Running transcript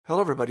Hello,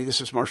 everybody. This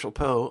is Marshall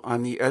Poe.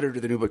 I'm the editor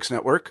of the New Books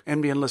Network.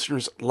 NBN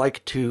listeners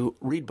like to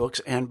read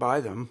books and buy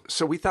them.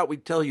 So we thought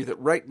we'd tell you that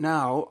right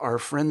now, our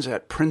friends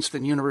at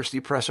Princeton University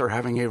Press are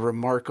having a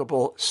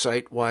remarkable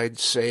site-wide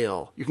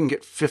sale. You can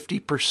get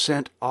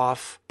 50%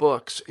 off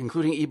books,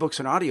 including ebooks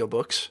and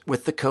audiobooks,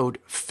 with the code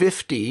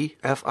 50,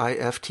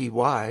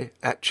 F-I-F-T-Y,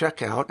 at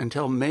checkout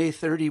until May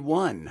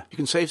 31. You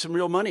can save some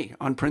real money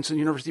on Princeton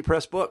University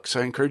Press books.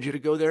 I encourage you to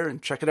go there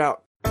and check it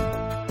out.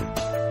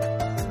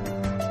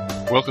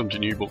 Welcome to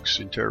New Books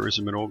in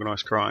Terrorism and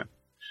Organised Crime.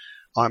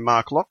 I'm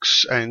Mark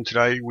Locks, and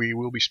today we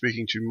will be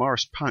speaking to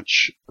Maurice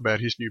Punch about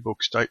his new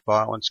book, State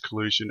Violence,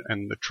 Collusion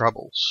and the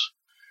Troubles.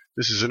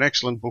 This is an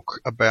excellent book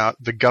about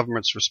the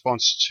government's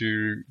response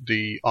to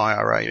the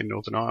IRA in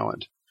Northern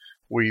Ireland.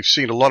 We've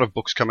seen a lot of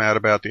books come out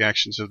about the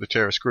actions of the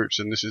terrorist groups,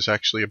 and this is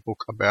actually a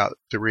book about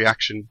the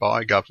reaction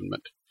by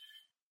government.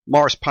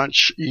 Maurice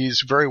Punch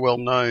is very well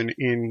known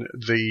in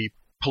the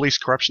police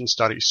corruption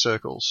studies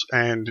circles,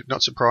 and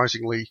not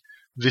surprisingly,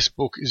 this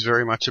book is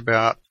very much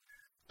about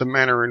the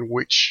manner in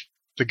which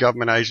the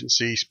government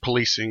agencies,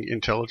 policing,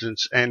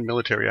 intelligence and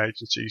military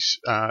agencies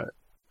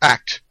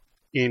act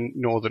in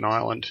Northern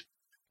Ireland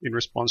in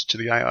response to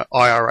the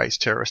IRA's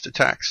terrorist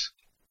attacks.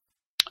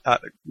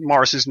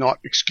 Maurice is not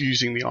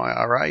excusing the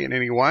IRA in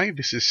any way.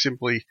 This is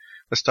simply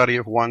a study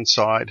of one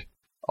side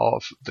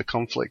of the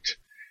conflict.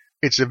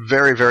 It's a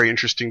very, very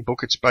interesting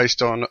book. It's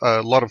based on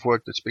a lot of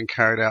work that's been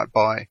carried out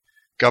by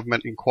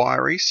government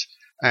inquiries.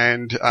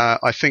 And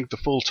I think the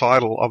full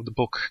title of the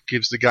book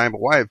gives the game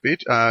away a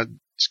bit.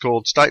 It's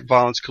called State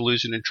Violence,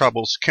 Collusion and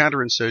Troubles,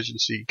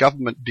 Counterinsurgency,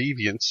 Government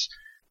Deviance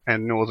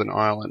and Northern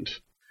Ireland.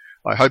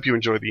 I hope you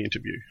enjoy the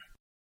interview.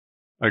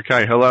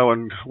 Okay, hello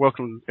and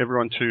welcome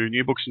everyone to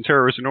New Books in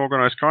Terrorism and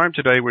Organised Crime.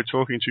 Today we're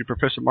talking to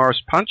Professor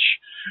Maurice Punch,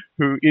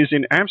 who is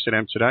in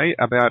Amsterdam today,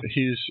 about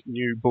his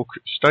new book,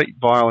 State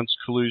Violence,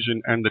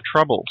 Collusion and the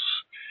Troubles.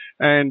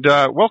 And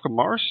welcome,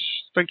 Maurice.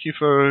 Thank you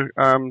for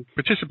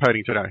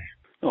participating today.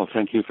 Oh,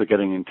 thank you for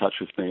getting in touch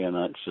with me, and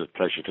it's a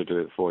pleasure to do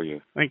it for you.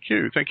 Thank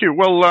you. Thank you.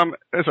 Well,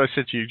 as I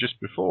said to you just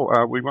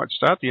before, we might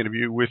start the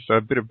interview with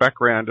a bit of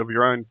background of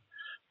your own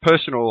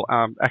personal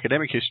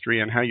academic history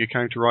and how you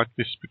came to write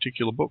this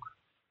particular book.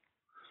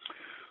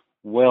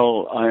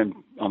 Well,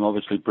 I'm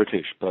obviously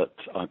British, but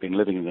I've been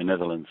living in the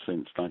Netherlands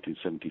since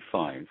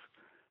 1975,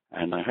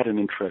 and I had an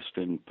interest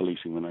in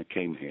policing when I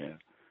came here.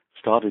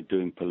 Started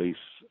doing police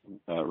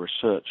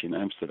research in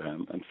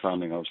Amsterdam and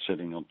finding I was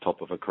sitting on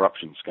top of a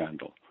corruption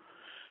scandal.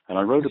 And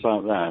I wrote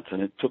about that,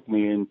 and it took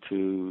me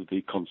into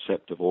the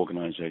concept of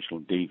organizational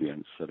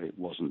deviance, that it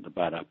wasn't the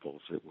bad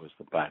apples, it was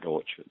the bad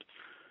orchard.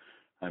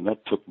 And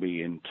that took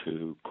me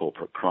into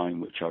corporate crime,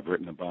 which I've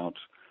written about,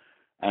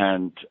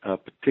 and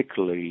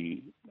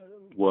particularly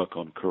work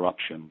on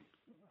corruption,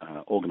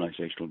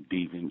 organizational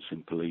deviance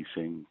in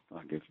policing.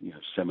 I give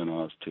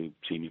seminars to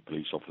senior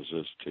police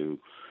officers, to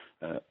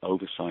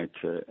oversight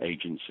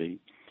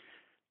agency.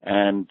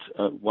 And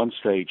at one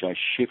stage, I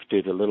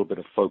shifted a little bit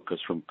of focus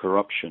from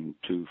corruption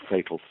to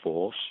fatal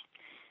force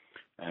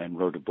and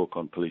wrote a book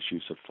on police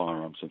use of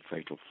firearms and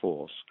fatal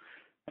force.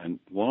 And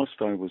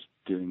whilst I was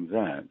doing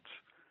that,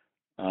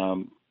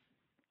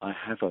 I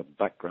have a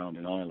background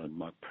in Ireland.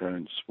 My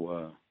parents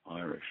were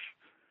Irish.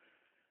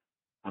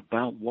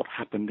 About what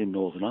happened in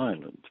Northern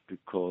Ireland,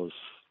 because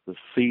the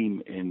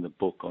theme in the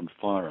book on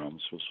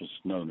firearms was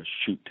known as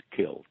shoot to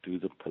kill. Do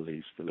the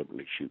police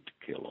deliberately shoot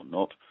to kill or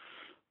not?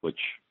 Which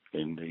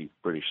in the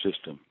British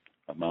system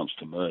amounts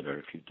to murder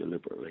if you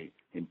deliberately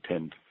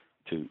intend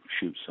to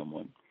shoot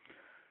someone.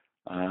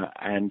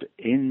 And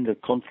in the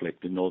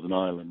conflict in Northern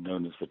Ireland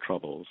known as the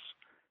Troubles,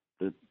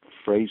 the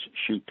phrase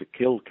shoot to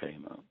kill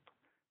came up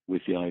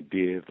with the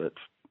idea that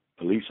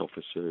police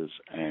officers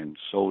and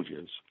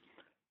soldiers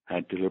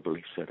had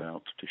deliberately set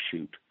out to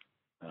shoot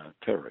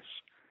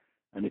terrorists.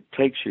 And it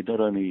takes you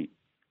not only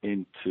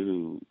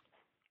into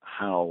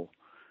how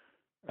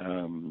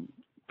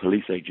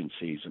police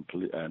agencies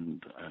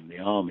and the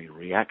army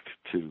react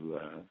to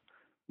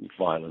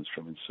violence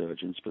from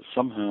insurgents, but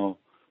somehow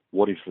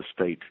what is the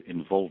state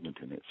involvement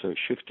in it? So it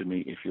shifted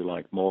me, if you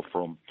like, more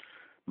from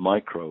my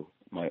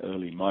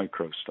early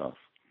micro stuff,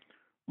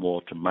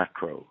 more to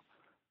macro,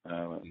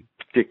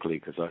 particularly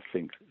because I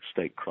think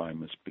state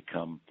crime has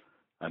become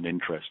an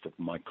interest of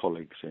my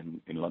colleagues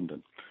in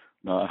London.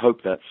 Now, I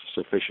hope that's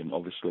sufficient.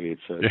 Obviously,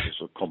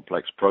 it's a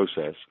complex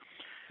process,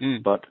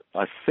 but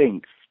I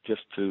think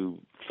just to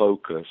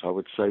focus, I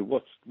would say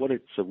what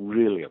it's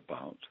really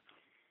about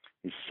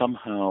is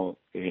somehow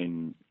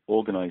in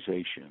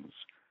organizations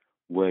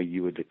where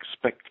you would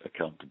expect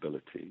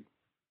accountability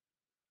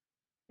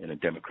in a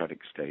democratic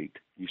state,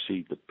 you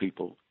see that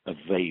people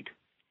evade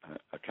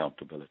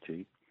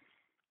accountability.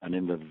 And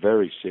in the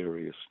very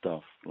serious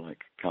stuff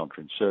like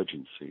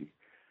counterinsurgency,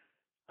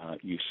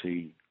 you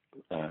see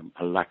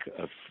a lack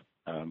of,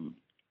 an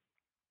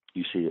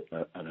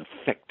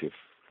effective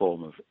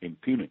form of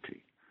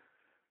impunity.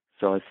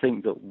 So I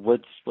think that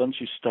once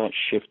you start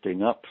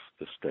shifting up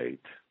the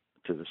state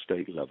to the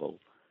state level,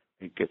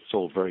 it gets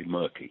all very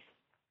murky.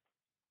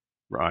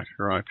 Right.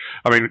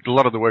 I mean, a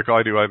lot of the work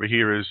I do over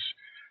here is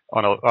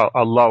on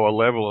a lower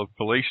level of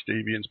police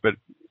deviance, but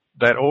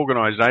that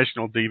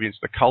organisational deviance,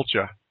 the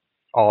culture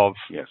of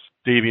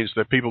deviance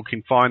that people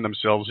can find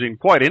themselves in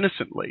quite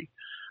innocently,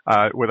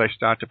 where they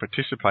start to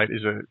participate,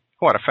 is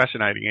quite a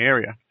fascinating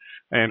area,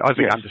 and I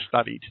think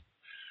understudied,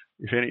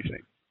 if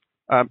anything.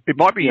 It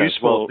might be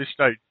useful at this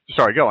stage.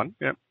 Sorry, go on.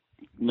 Yeah.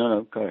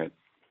 No, go ahead.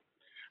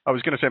 I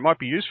was going to say it might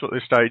be useful at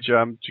this stage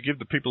to give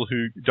the people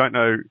who don't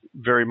know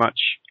very much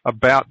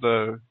about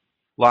the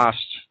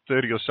last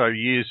 30 or so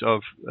years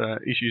of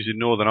issues in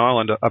Northern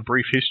Ireland a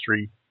brief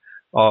history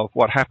of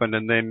what happened,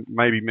 and then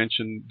maybe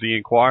mention the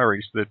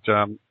inquiries that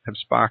have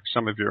sparked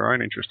some of your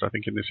own interest, I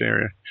think, in this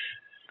area.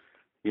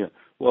 Yeah,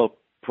 well,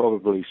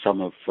 probably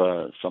some of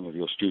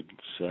your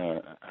students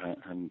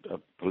and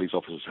police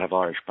officers have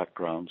Irish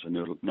backgrounds and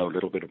know a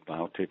little bit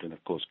about it. And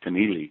of course,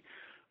 Keneally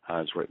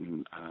has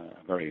written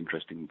a very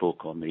interesting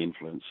book on the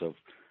influence of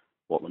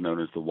what were known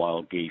as the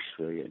wild geese,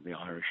 the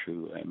Irish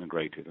who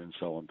emigrated and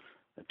so on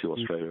to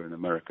Australia and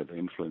America, the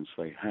influence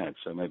they had.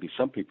 So maybe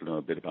some people know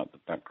a bit about the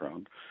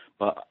background.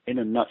 But in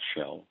a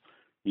nutshell,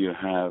 you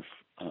have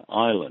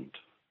Ireland,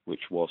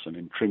 which was an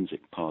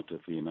intrinsic part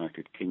of the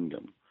United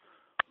Kingdom.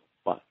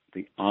 But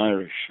the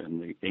Irish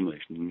and the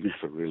English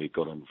never really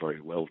got on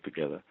very well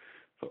together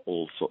for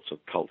all sorts of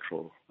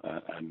cultural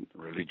and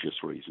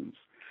religious reasons.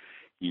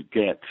 You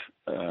get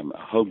a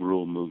Home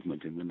Rule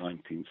movement in the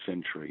 19th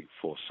century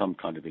for some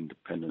kind of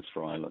independence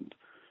for Ireland,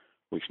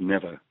 which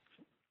never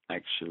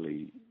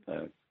actually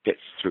gets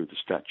through the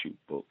statute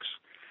books.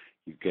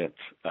 You get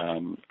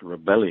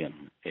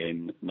rebellion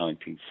in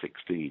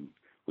 1916,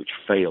 which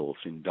fails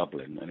in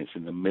Dublin, and it's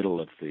in the middle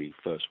of the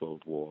First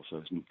World War, so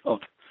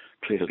it's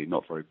clearly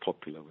not very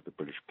popular with the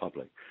British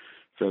public.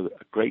 So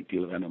a great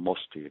deal of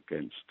animosity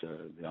against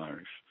the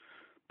Irish.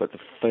 But the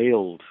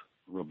failed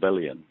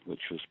rebellion,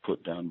 which was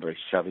put down very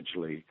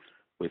savagely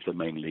with the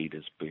main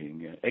leaders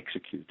being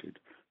executed,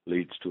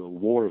 leads to a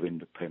war of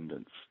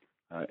independence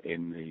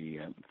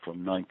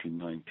from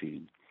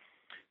 1919,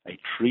 a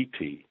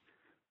treaty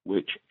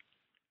which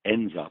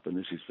ends up, and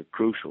this is the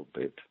crucial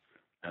bit,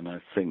 and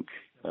I think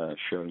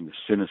showing the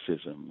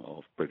cynicism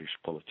of British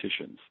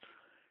politicians,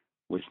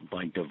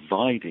 by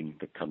dividing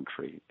the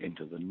country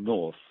into the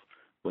north,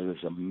 where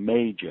there's a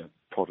major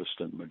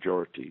Protestant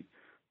majority.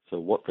 So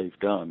what they've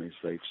done is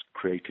they've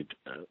created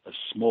a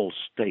small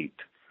state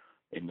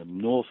in the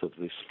north of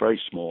this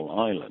very small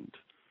island.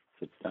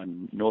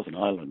 And Northern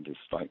Ireland is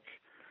like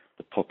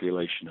the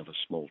population of a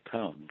small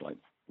town, like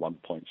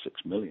 1.6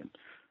 million.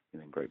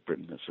 In Great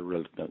Britain,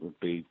 that would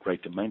be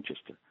Greater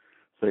Manchester.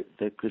 So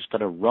there's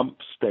got a rump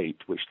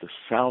state which the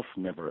South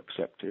never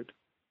accepted,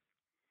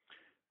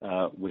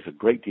 with a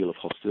great deal of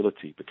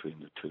hostility between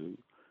the two,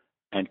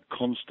 and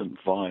constant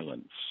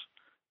violence,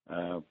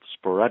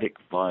 sporadic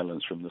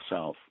violence from the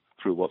South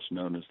through what's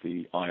known as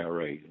the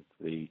IRA,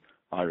 the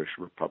Irish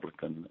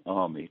Republican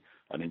Army,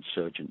 an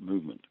insurgent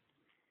movement.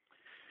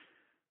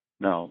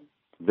 Now,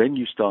 then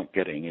you start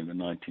getting, in the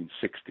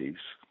 1960s,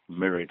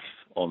 mirrored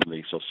on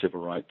the sort of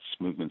civil rights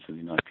movements in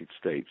the United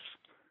States,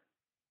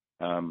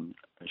 a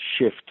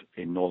shift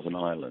in Northern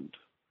Ireland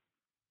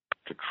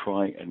to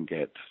try and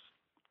get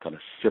kind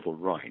of civil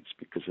rights,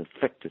 because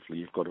effectively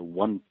you've got a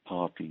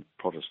one-party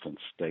Protestant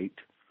state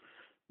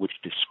which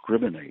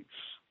discriminates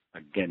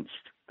against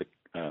the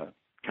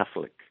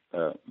Catholic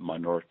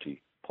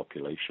minority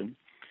population.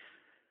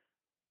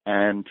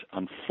 And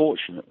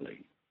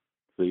unfortunately,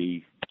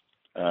 the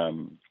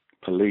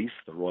police,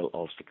 the Royal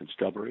Ulster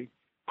Constabulary,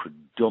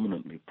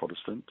 predominantly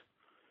Protestant,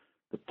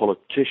 the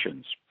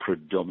politicians,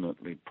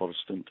 predominantly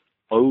Protestant,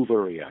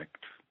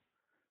 overreact,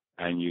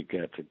 and you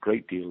get a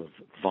great deal of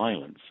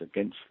violence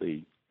against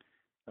the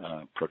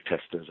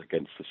protesters,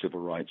 against the civil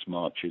rights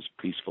marches,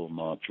 peaceful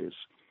marches.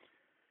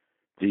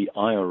 The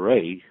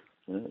IRA,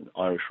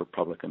 Irish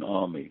Republican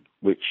Army,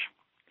 which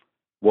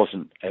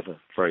wasn't ever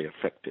very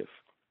effective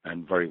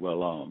and very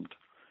well armed,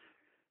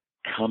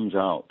 comes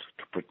out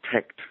to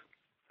protect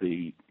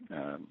the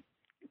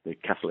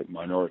Catholic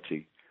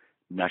minority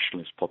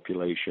nationalist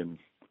population,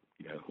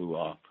 who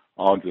are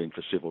arguing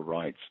for civil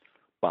rights,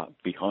 but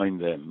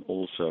behind them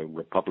also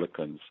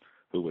Republicans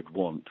who would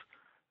want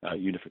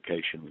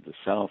unification with the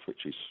South,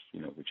 which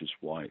is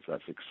why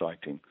that's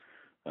exciting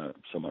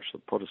so much the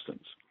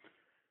Protestants.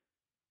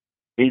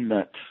 In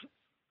that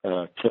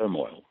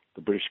turmoil,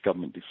 the British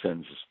government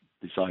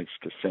decides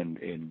to send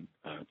in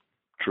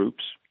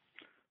troops.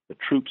 The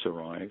troops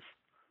arrive,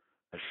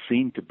 are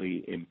seen to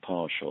be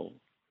impartial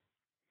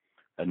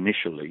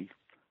initially,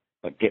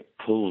 but get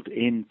pulled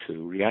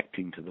into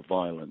reacting to the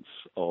violence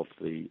of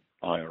the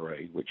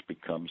IRA, which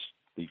becomes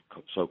the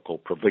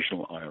so-called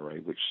provisional IRA,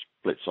 which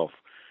splits off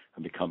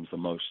and becomes the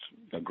most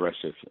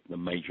aggressive, the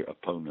major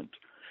opponent.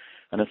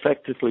 And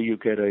effectively you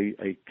get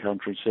a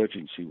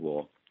counterinsurgency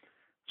war,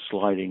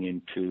 sliding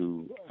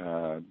into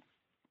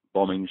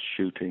bombings,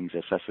 shootings,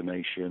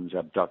 assassinations,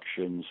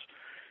 abductions.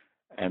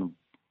 And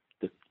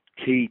the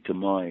key to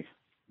my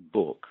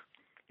book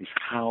is,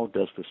 how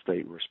does the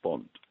state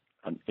respond?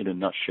 And in a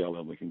nutshell,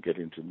 and we can get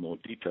into more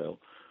detail,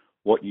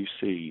 what you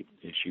see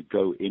is you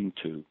go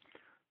into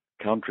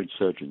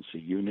counterinsurgency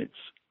units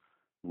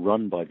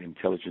run by the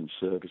intelligence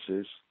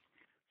services,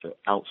 so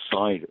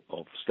outside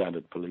of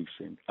standard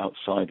policing,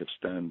 outside of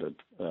standard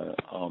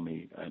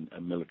army and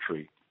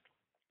military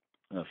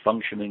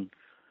functioning.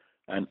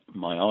 And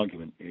my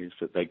argument is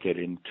that they get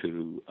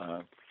into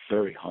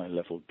very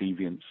high-level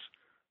deviance,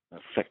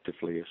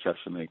 effectively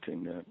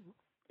assassinating,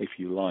 if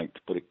you like,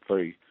 to put it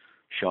very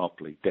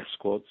sharply, death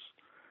squads,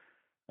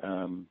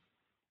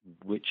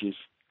 which is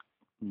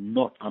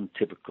not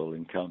untypical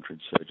in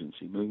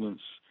counterinsurgency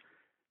movements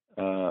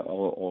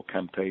or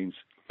campaigns.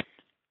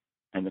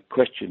 And the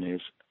question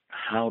is,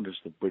 how does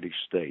the British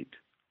state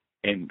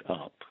end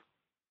up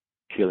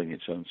killing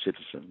its own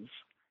citizens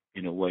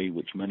in a way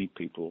which many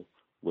people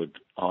would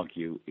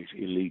argue is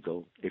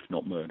illegal, if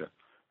not murder?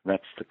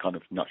 That's the kind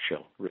of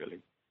nutshell,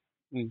 really.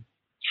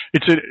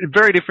 It's a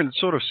very different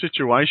sort of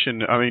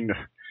situation. I mean,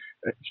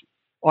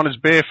 on its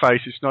bare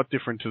face, it's not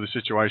different to the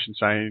situation,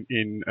 say,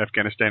 in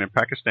Afghanistan and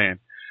Pakistan.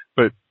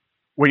 But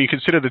when you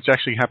consider that it's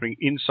actually happening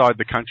inside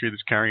the country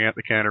that's carrying out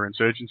the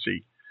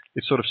counterinsurgency,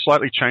 it sort of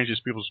slightly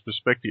changes people's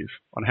perspective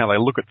on how they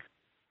look at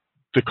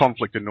the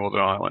conflict in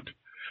Northern Ireland.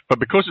 But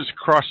because it's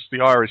across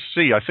the Irish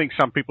Sea, I think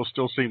some people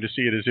still seem to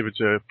see it as if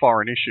it's a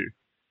foreign issue.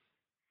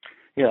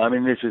 Yeah, I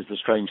mean, this is the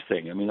strange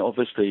thing. I mean,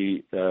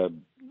 obviously,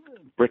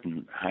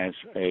 Britain has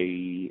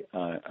a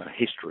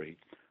history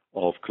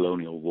of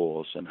colonial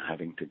wars and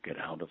having to get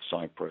out of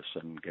Cyprus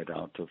and get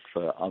out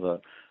of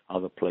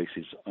other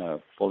places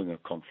following a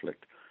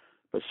conflict.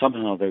 But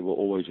somehow they were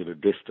always at a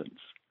distance.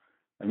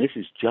 And this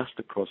is just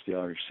across the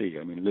Irish Sea.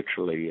 I mean,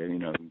 literally,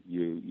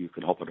 you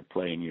can hop on a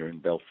plane, you're in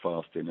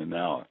Belfast in an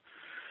hour.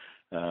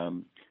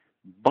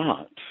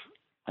 But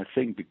I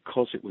think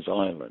because it was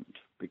Ireland,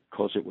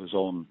 because it was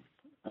on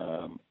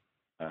a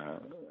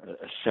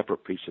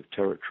separate piece of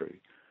territory,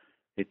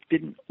 it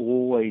didn't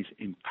always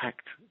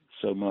impact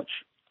so much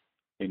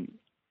in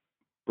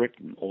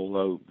Britain,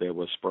 although there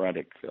were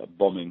sporadic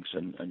bombings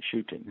and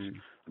shootings.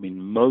 I mean,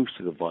 most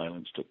of the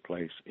violence took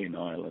place in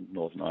Ireland,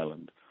 Northern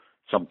Ireland,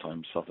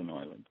 sometimes Southern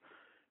Ireland.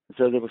 And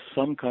so there was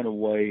some kind of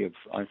way of,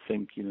 I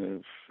think,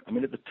 I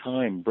mean, at the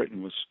time,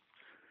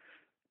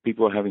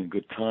 people were having a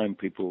good time,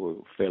 people were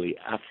fairly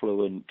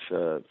affluent,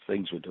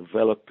 things were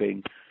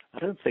developing. I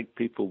don't think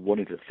people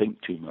wanted to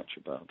think too much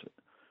about it.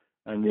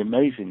 And the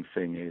amazing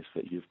thing is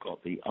that you've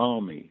got the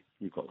army,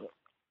 you've got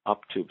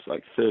up to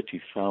like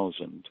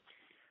 30,000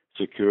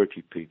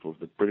 security people,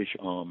 the British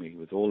Army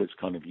with all its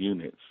kind of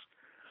units.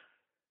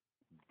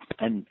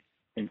 And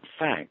in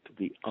fact,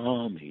 the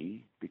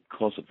army,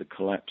 because of the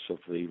collapse of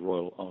the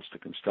Royal Ulster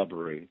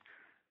Constabulary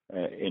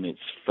in its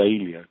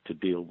failure to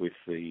deal with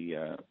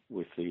the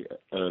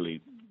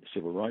early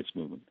civil rights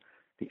movement,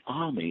 the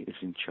army is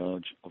in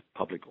charge of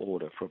public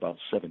order for about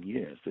 7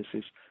 years. This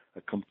is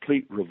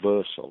complete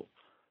reversal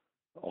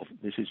of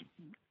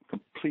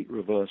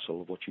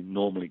what you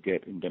normally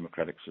get in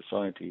democratic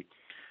society,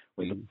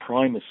 where the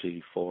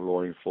primacy for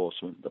law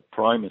enforcement, the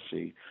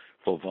primacy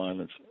for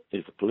violence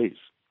is the police.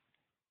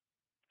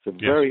 It's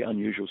a very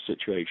unusual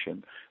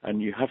situation,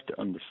 and you have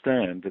to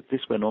understand that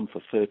this went on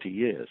for 30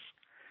 years.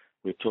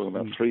 We're talking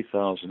about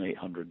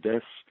 3,800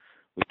 deaths.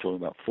 We're talking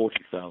about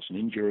 40,000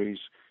 injuries.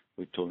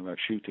 We're talking about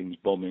shootings,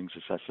 bombings,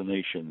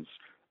 assassinations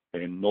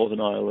in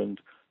Northern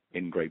Ireland,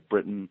 in Great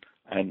Britain,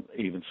 and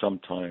even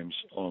sometimes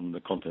on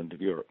the continent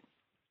of Europe.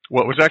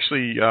 Well, it was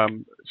actually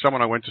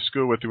someone I went to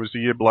school with who was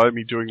the year below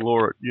me doing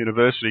law at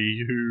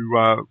university who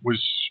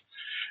was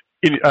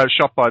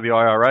shot by the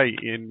IRA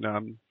in,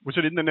 was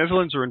it in the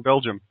Netherlands or in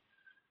Belgium?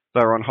 They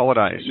were on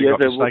holidays. Yeah,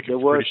 there were.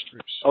 British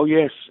troops. Oh,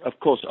 yes, of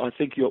course. I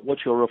think what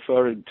you're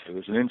referring to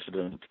is an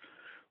incident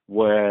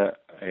where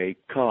a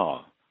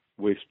car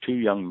with 2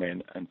 young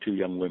men and 2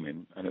 young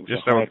women, and it was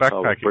a hired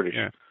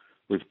car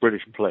with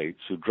British plates,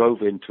 who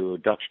drove into a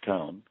Dutch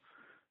town.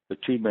 The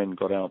 2 men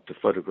got out to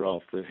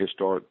photograph the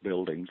historic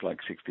buildings, like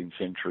 16th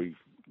century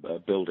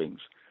buildings.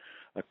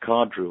 A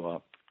car drew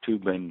up, 2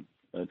 men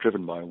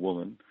driven by a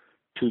woman.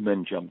 2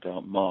 men jumped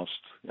out,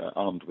 masked,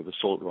 armed with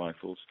assault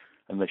rifles,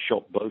 and they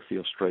shot both the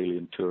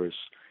Australian tourists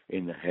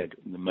in the head,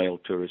 the male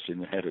tourists in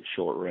the head at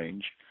short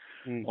range,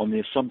 on the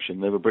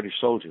assumption they were British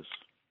soldiers.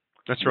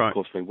 That's right. Of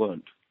course they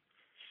weren't.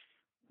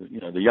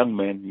 The young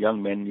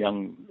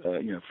men,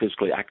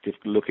 physically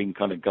active-looking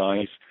kind of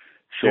guys,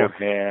 short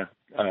hair,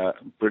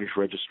 British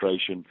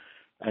registration,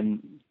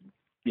 and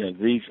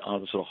these are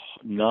the sort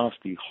of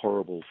nasty,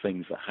 horrible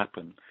things that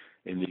happen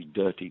in these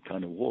dirty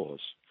kind of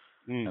wars.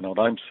 And what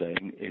I'm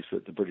saying is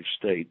that the British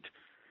state,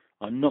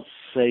 I'm not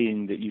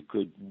saying that you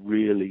could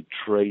really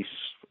trace,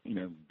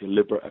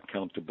 deliberate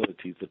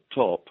accountability at the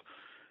top,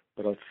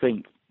 but I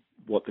think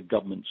what the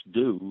governments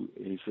do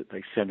is that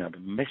they send out a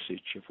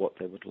message of what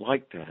they would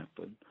like to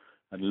happen,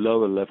 and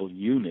lower level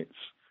units,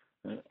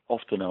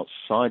 often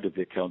outside of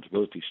the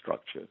accountability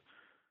structure,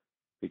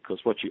 because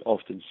what you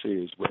often see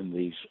is when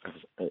these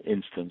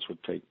incidents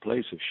would take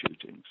place of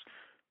shootings,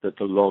 that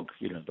the log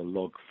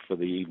for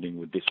the evening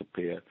would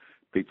disappear.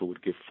 People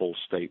would give false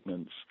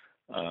statements.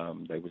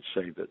 They would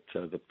say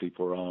that the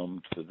people were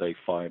armed, that they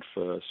fired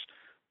first,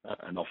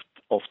 and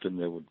often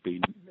there would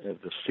be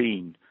the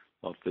scene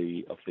of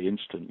the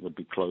incident would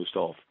be closed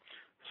off.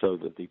 so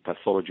that the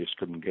pathologist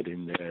couldn't get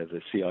in there,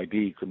 the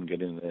CID couldn't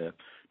get in there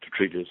to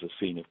treat it as a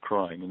scene of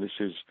crime. And this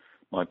is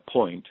my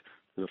point,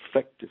 that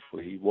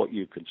effectively what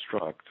you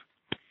construct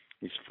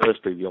is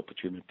firstly the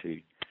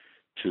opportunity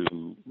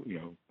to,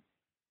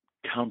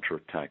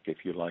 counterattack,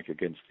 if you like,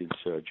 against the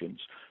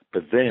insurgents,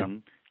 but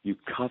then you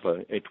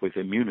cover it with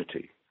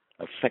immunity,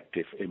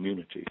 effective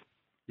immunity.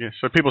 Yeah,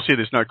 so people see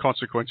there's no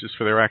consequences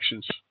for their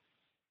actions.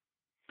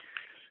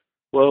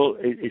 Well,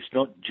 it's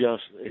not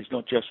just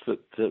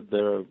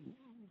that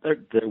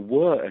there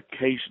were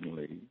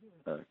occasionally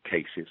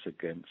cases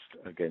against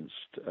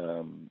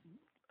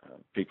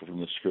people from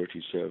the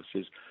security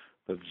services,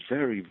 but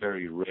very,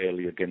 very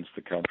rarely against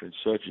the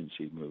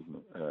counterinsurgency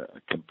movement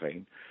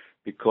campaign,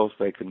 because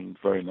they can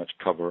very much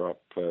cover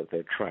up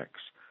their tracks.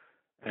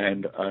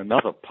 And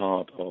another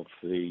part of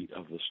the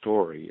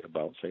story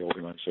about, say,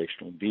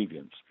 organizational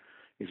deviance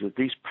is that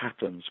these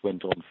patterns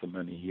went on for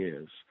many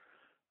years.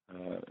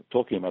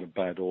 Talking about a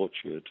bad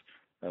orchard,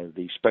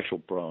 the special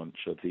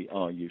branch of the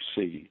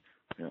RUC,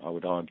 I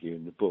would argue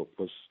in the book,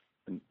 was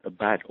a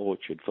bad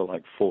orchard for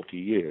like 40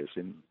 years.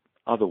 In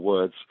other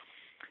words,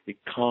 it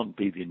can't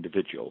be the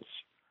individuals.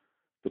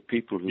 The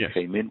people who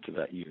came into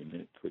that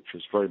unit, which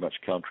was very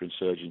much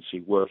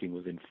counterinsurgency, working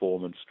with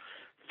informants,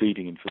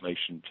 feeding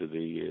information to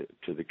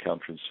the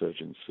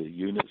counterinsurgency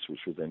units, which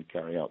would then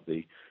carry out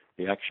the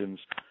actions.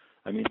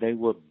 I mean, they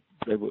were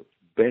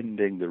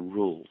bending the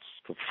rules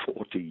for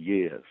 40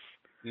 years.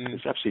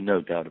 There's absolutely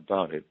no doubt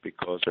about it,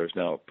 because there's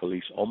now a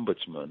police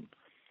ombudsman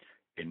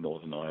in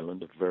Northern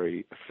Ireland, a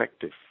very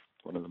effective,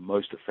 one of the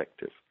most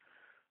effective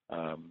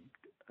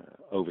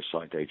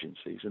oversight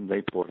agencies, and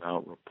they brought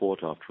out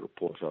report after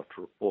report after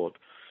report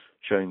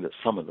showing that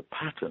some of the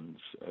patterns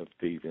of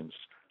deviance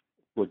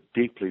were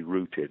deeply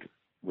rooted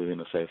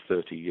within, say, a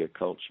 30-year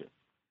culture.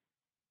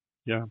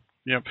 Yeah.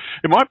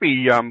 It might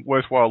be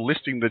worthwhile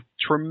listing the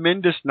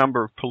tremendous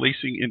number of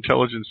policing,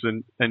 intelligence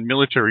and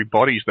military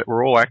bodies that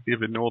were all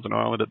active in Northern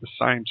Ireland at the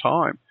same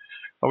time.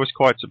 I was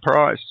quite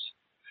surprised.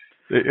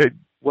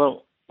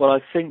 Well, I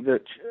think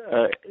that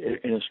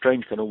in a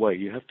strange kind of way,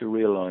 you have to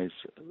realize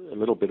a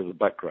little bit of the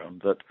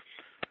background, that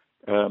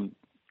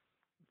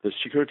the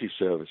security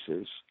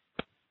services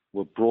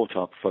were brought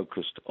up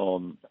focused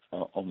on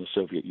the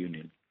Soviet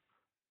Union.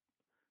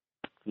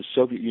 The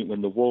Soviet Union,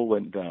 when the wall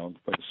went down,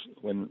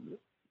 when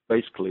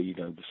basically,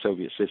 the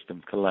Soviet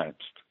system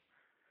collapsed,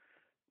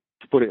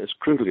 to put it as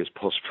crudely as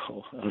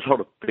possible, a lot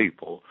of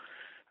people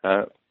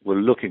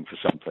were looking for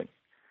something.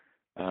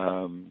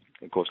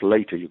 Of course,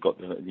 later you've got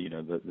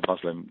the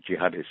Muslim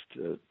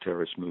jihadist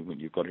terrorist movement.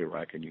 You've got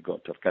Iraq and you've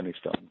got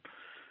Afghanistan.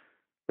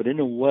 But in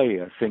a way,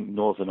 I think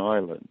Northern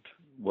Ireland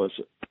was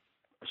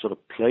a sort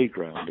of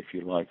playground, if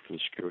you like, for the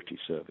security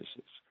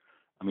services.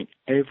 I mean,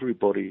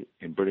 everybody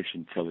in British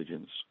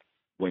intelligence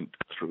went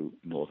through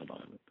Northern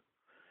Ireland.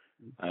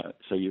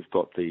 So you've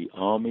got the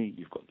Army,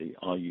 you've got the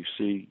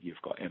RUC,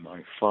 you've got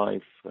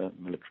MI5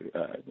 military,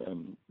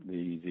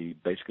 the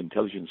Basic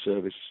Intelligence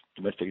Service,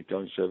 Domestic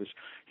Intelligence Service.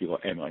 You've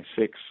got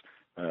MI6,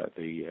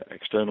 the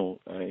External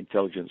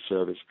Intelligence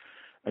Service,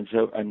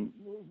 and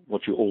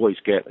what you always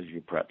get, as you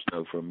perhaps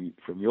know from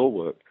your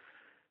work,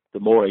 the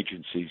more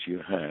agencies you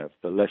have,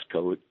 the less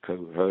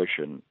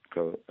cohesion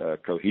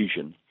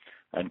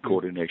and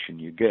coordination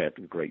you get.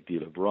 A great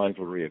deal of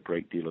rivalry, a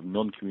great deal of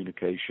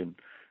non-communication.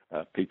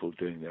 People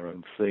doing their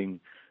own thing,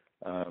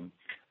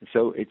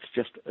 so it's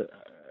just,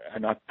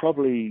 and I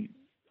probably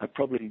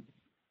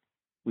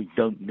we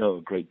don't know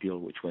a great deal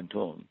which went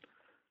on,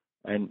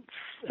 and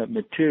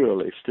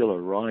material is still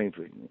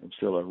arriving and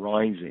still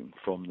arising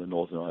from the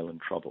Northern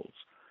Ireland Troubles,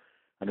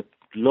 and a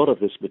lot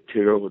of this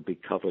material would be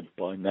covered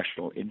by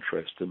national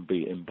interest and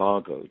be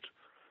embargoed.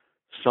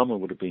 Some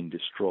would have been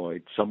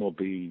destroyed, some will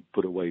be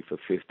put away for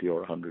 50 or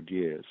 100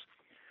 years.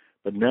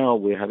 But now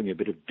we're having a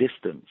bit of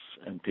distance,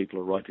 and people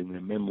are writing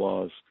their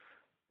memoirs.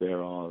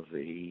 There are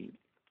the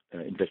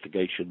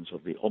investigations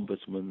of the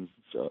Ombudsman's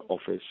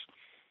office.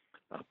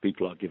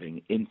 People are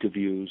giving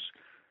interviews,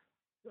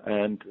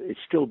 and it's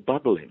still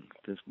bubbling.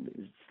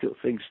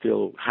 Things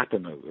still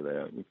happen over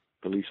there.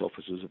 Police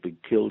officers have been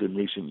killed in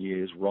recent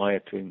years,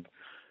 rioting,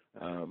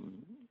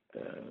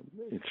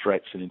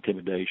 threats and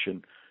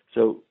intimidation.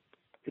 So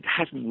it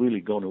hasn't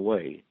really gone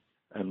away.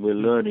 And we're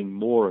learning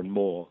more and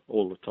more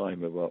all the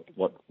time about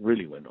what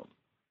really went on.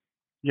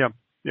 Yep.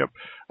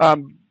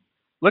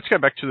 Let's go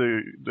back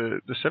to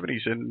the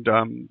 70s,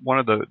 and one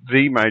of the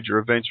major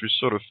events which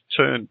sort of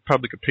turned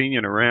public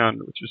opinion around,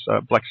 which is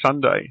Black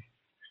Sunday.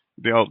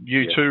 The old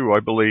U2,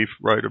 I believe,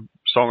 wrote a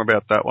song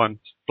about that one.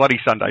 Bloody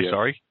Sunday,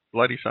 sorry.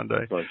 Bloody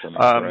Sunday. Bloody Sunday,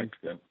 correct,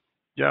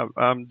 yeah.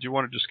 Do you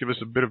want to just give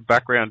us a bit of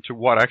background to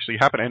what actually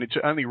happened? And it's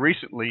only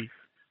recently...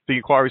 The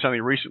inquiry's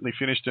only recently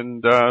finished,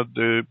 and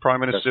the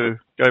Prime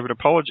Minister gave an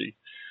apology.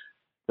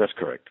 That's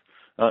correct.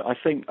 I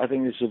think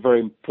this is a very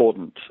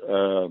important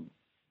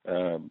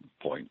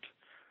point.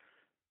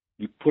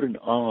 You put an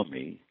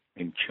army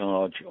in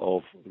charge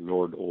of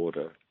law and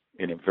order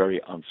in a very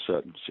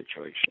uncertain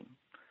situation.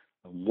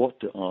 And what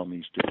do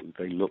armies do?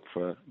 They look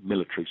for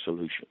military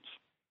solutions.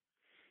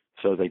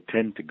 So they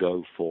tend to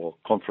go for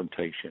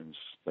confrontations.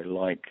 They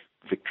like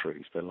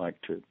victories. They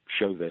like to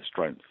show their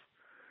strength.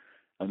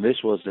 And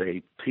this was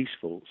a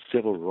peaceful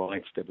civil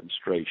rights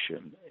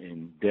demonstration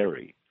in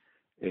Derry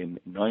in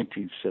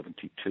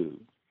 1972,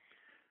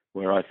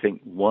 where I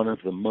think one of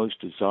the most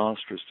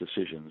disastrous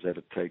decisions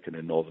ever taken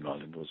in Northern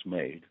Ireland was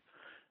made,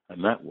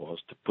 and that was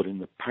to put in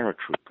the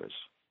paratroopers,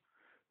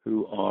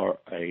 who are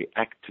a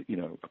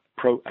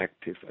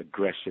proactive,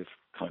 aggressive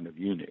kind of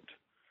unit,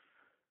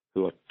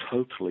 who are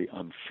totally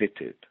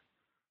unfitted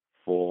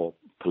for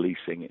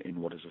policing in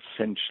what is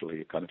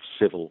essentially a kind of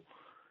civil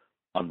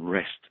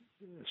unrest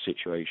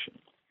situation.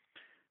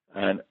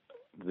 And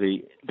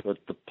the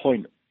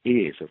point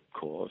is, of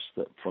course,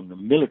 that from the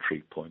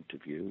military point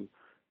of view,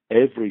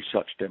 every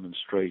such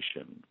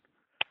demonstration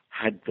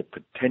had the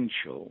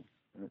potential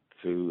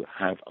to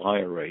have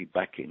IRA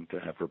backing, to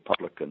have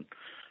Republican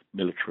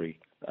military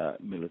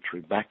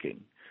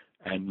backing,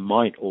 and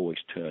might always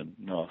turn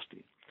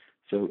nasty.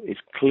 So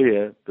it's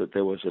clear that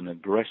there was an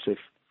aggressive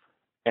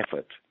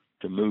effort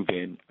to move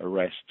in,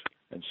 arrest,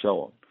 and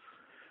so on.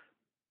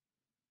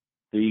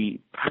 The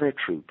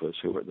paratroopers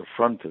who were at the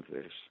front of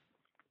this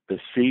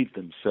perceived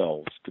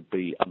themselves to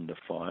be under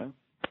fire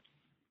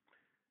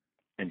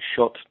and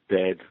shot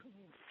dead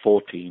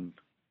 14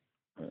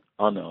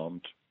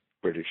 unarmed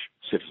British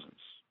citizens.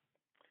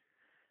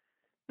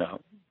 Now,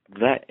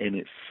 that in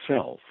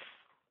itself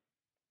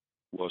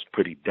was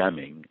pretty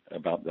damning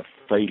about the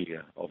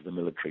failure of the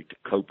military to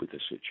cope with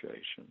the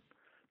situation.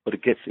 But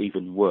it gets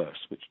even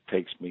worse, which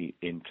takes me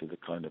into the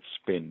kind of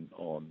spin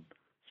on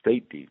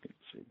state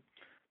deviancy.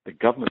 The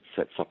government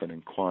sets up an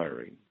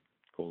inquiry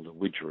called a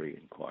Widgery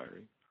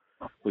inquiry,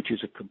 which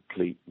is a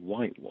complete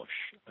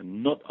whitewash.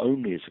 And not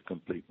only is it a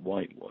complete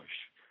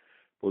whitewash,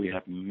 but we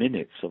have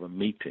minutes of a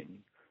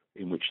meeting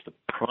in which the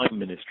Prime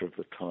Minister of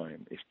the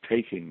time is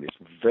taking this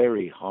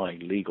very high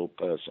legal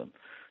person,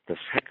 the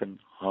second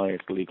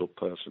highest legal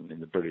person in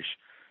the British,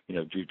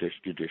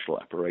 judicial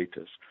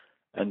apparatus,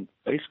 and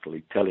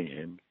basically telling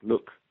him,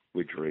 look,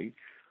 Widgery,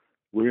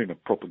 we're in a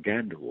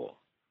propaganda war.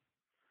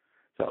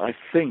 So I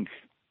think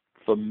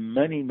for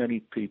many, many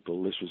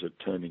people, this was a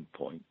turning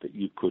point that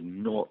you could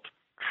not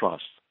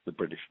trust the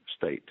British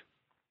state.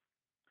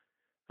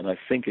 And I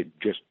think it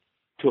just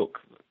took,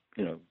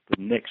 the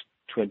next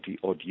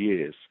 20-odd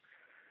years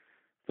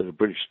for the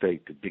British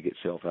state to dig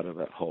itself out of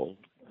that hole.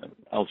 And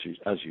as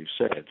you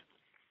said,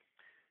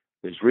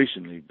 there's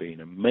recently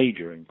been a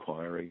major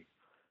inquiry,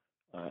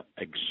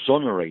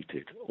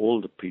 exonerated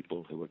all the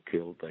people who were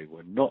killed. They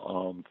were not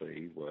armed,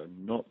 they were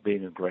not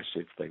being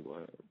aggressive, they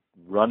were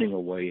running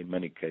away in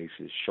many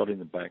cases, shot in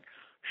the back,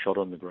 shot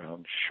on the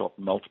ground, shot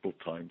multiple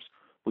times,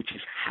 which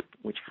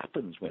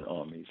happens when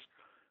armies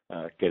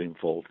get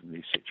involved in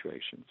these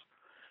situations.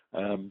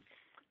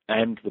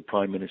 And the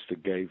Prime Minister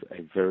gave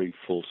a very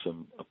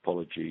fulsome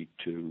apology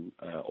to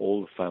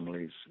all the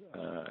families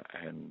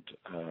and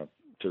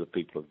to the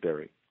people of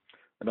Derry.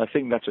 And I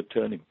think that's a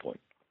turning point.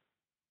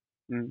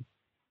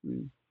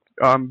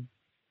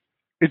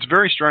 It's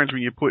very strange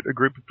when you put a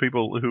group of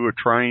people who are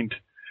trained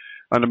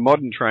under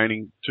modern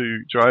training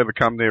to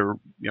overcome their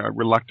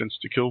reluctance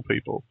to kill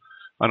people.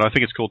 And I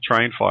think it's called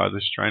train fire,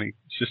 this training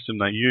system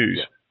they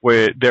use,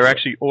 where they're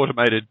actually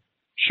automated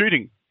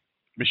shooting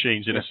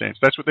machines in a sense.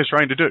 That's what they're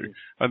trained to do.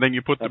 And then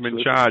you put them in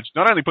charge,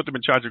 not only put them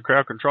in charge of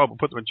crowd control, but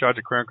put them in charge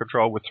of crowd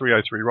control with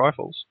 .303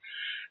 rifles.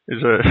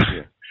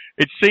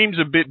 It seems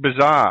a bit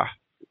bizarre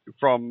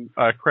from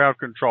a crowd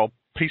control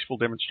peaceful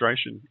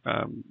demonstration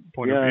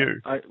point of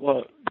view.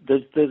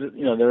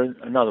 There are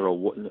another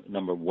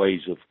number of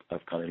ways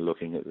of kind of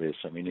looking at this.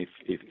 I mean,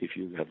 if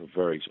you have a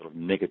very sort of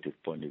negative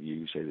point of view,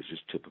 you say this is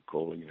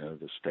typical,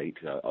 the state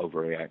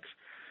overreacts.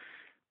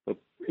 But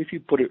if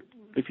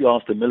you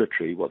ask the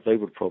military, what they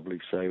would probably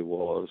say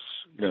was,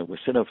 we're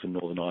sent over to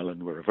Northern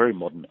Ireland, we're a very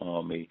modern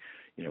army,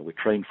 we're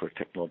trained for a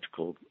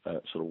technological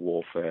sort of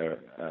warfare.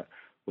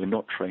 We're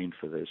not trained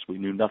for this. We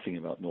knew nothing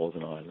about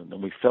Northern Ireland,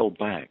 and we fell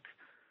back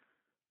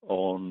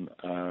on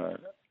our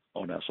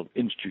sort of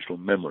institutional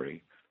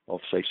memory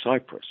of, say,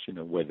 Cyprus,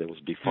 where there was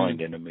a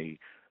defined enemy.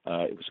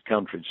 It was a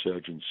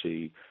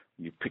counterinsurgency.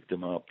 You picked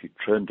them up, you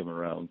turned them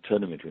around,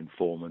 turned them into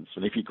informants,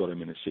 and if you got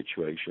them in a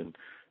situation,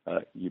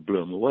 you blew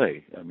them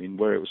away. I mean,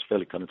 where it was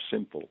fairly kind of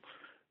simple.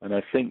 And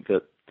I think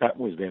that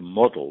was their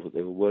model that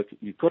they were working.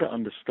 You've got to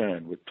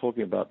understand, we're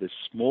talking about this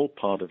small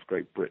part of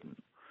Great Britain,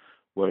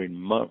 where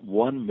in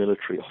one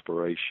military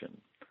operation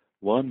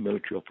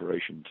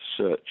to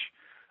search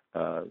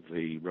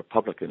the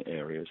Republican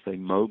areas, they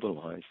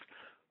mobilized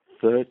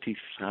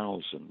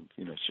 30,000,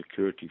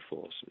 security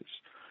forces,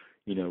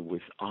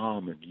 with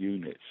armored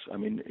units. I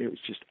mean, it was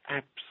just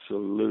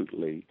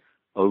absolutely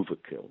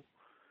overkill.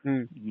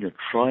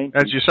 Trying to,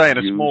 as you say, in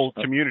a small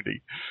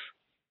community.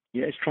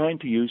 Yeah, it's trying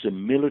to use a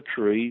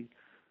military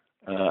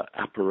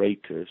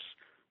apparatus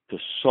to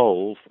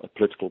solve a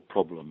political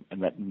problem,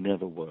 and that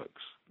never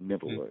works.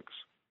 Never works.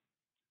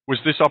 Was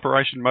this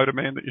Operation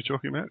Motorman that you're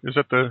talking about? Is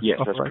that the Yes,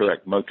 operation? That's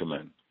correct.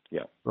 Motorman.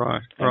 Yeah.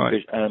 Right.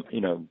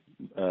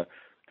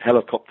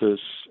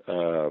 helicopters,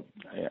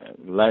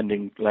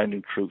 landing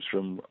troops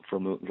from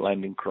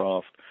landing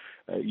craft,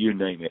 you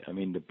name it. I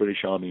mean, the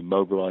British Army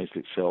mobilized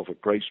itself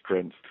at great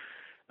strength.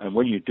 And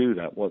when you do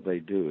that, what they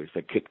do is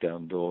they kick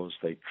down doors,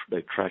 they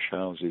trash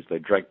houses, they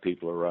drag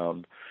people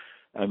around.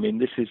 I mean,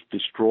 this is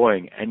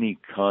destroying any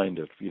kind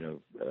of,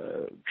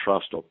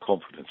 trust or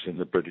confidence in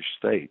the British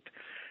state.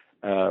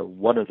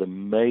 One of the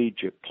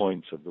major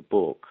points of the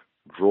book,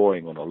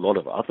 drawing on a lot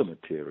of other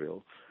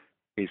material,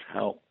 is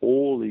how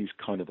all these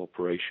kind of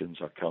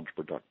operations are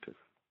counterproductive.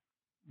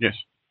 Yes.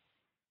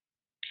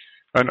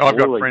 And I've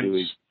got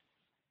friends...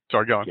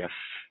 Sorry, go on. Yeah.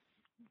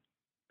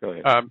 Go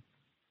ahead.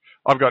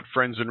 I've got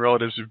friends and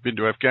relatives who've been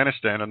to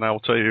Afghanistan, and they'll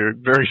tell you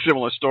very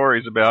similar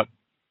stories about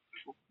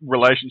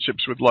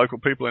relationships with local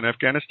people in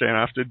Afghanistan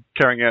after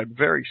carrying out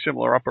very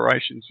similar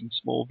operations in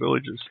small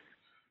villages.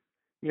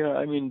 Yeah,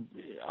 I mean,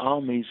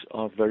 armies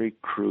are very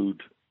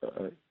crude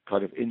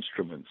kind of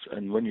instruments,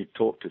 and when you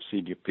talk to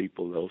senior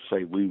people, they'll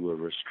say we were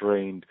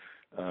restrained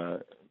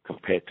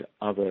compared to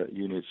other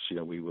units.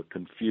 We were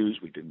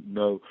confused, we didn't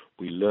know,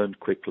 we learned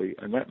quickly,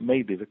 and that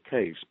may be the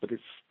case, but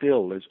it's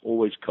still, there's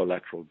always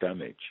collateral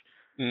damage.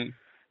 Mm.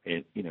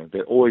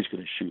 They're always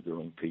going to shoot the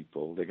wrong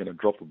people. They're going to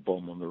drop a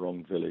bomb on the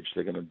wrong village.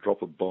 They're going to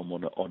drop a bomb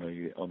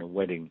on a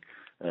wedding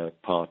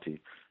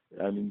party.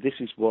 I mean, this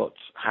is what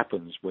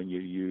happens when you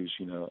use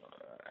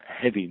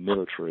heavy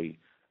military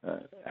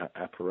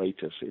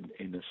apparatus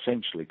in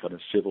essentially kind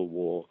of civil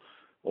war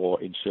or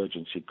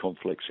insurgency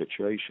conflict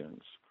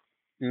situations.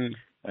 Mm.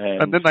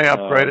 And then they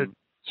upgraded.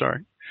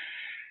 Sorry.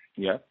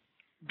 Yeah.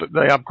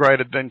 They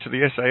upgraded then to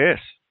the SAS.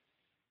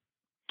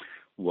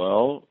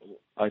 Well,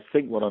 I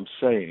think what I'm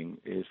saying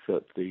is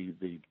that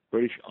the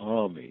British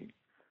Army,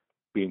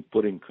 being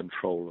put in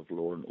control of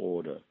law and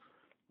order,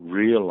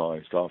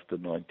 realized after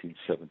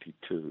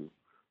 1972,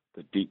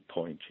 the deep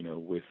point,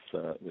 with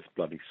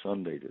Bloody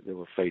Sunday, that they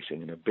were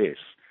facing an abyss,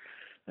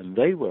 and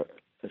they were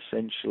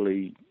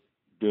essentially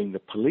doing the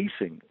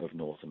policing of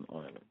Northern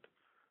Ireland.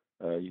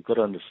 You've got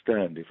to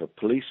understand, if a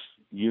police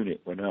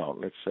unit went out,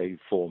 let's say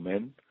 4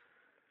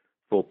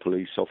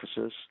 police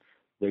officers,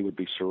 they would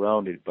be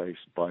surrounded by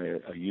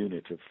a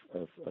unit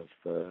of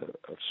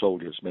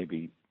soldiers,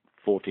 maybe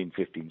 14,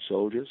 15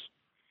 soldiers.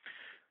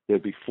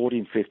 There'd be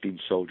 14, 15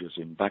 soldiers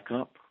in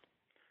backup,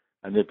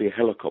 and there'd be a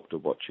helicopter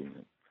watching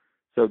them.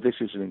 So this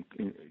is an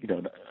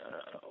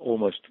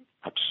almost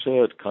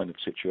absurd kind of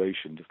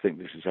situation to think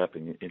this is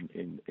happening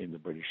in the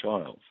British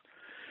Isles.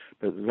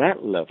 But at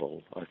that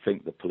level, I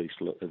think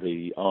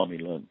the army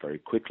learned very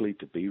quickly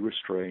to be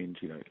restrained.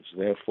 It's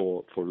there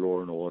for law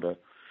and order.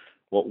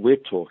 What we're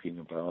talking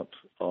about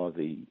are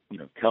the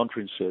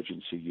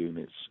counterinsurgency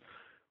units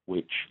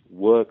which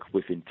work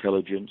with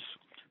intelligence.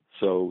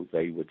 So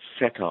they would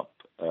set up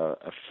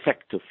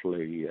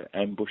effectively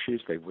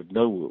ambushes. They would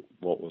know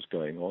what was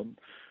going on.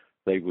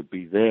 They would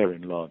be there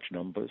in large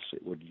numbers.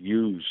 It would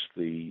use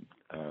the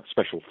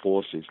special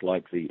forces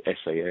like the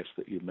SAS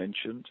that you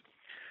mentioned.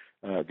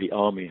 The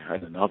army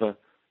had another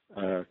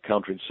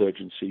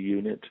counterinsurgency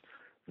unit.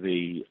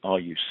 The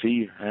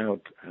RUC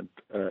had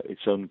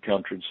its own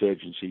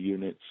counterinsurgency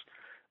units,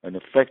 and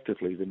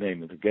effectively the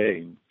name of the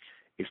game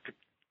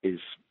is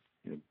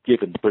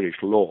given British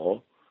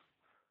law,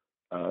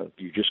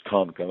 you just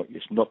can't go.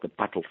 It's not the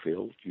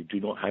battlefield. You do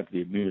not have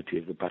the immunity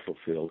of the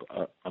battlefield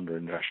under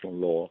international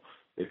law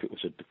if it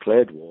was a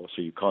declared war,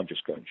 so you can't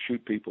just go and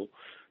shoot people.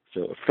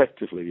 So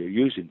effectively you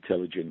use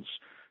intelligence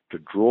to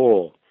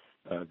draw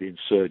the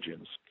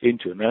insurgents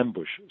into an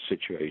ambush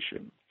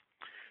situation.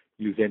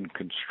 You then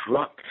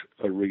construct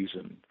a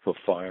reason for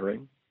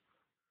firing.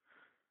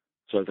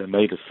 So they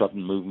made a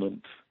sudden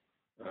movement.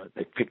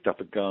 They picked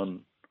up a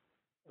gun.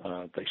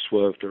 They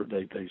swerved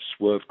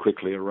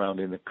quickly around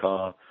in the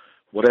car.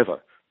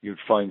 Whatever. You'd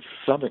find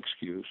some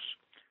excuse.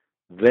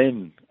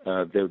 Then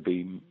there would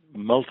be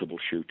multiple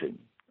shooting.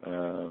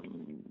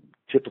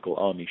 Typical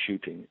army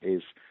shooting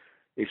is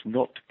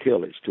not to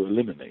kill, it's to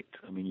eliminate.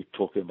 I mean, you're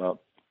talking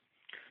about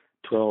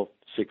 12,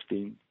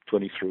 16,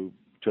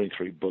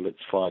 23 bullets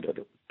fired at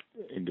an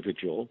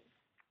individual.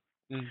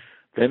 Mm.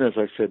 Then, as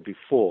I said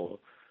before,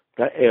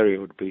 that area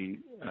would be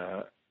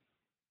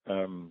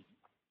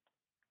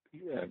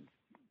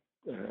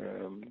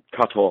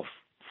cut off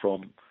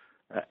from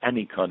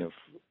any kind of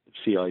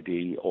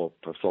CID or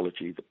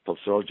pathology. The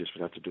pathologists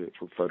would have to do it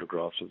from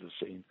photographs of the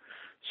scene.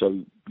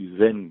 So you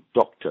then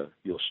doctor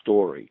your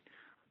story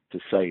to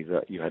say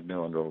that you had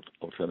no other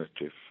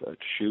alternative to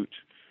shoot.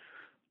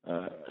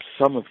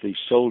 Some of these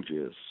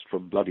soldiers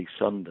from Bloody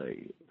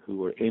Sunday who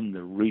were in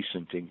the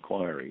recent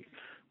inquiry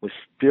were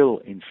still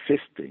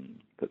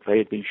insisting that they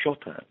had been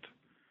shot at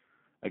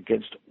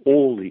against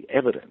all the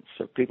evidence.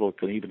 So people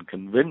can even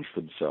convince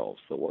themselves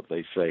that what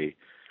they say,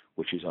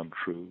 which is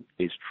untrue,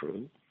 is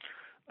true.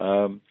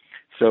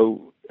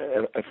 So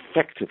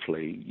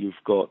effectively,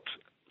 you've got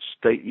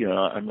state,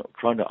 I'm not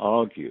trying to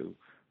argue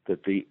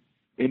that the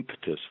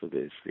impetus for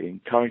this, the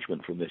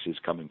encouragement from this is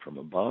coming from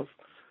above.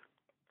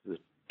 The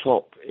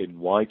top in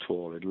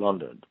Whitehall in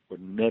London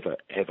would never,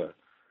 ever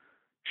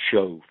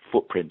show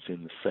footprints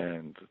in the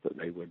sand that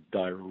they were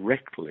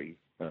directly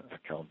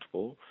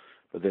accountable,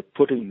 but they're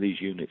putting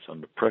these units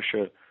under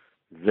pressure.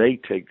 They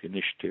take the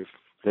initiative,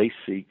 they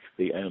seek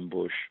the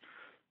ambush,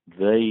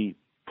 they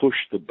push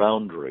the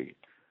boundary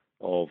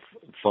of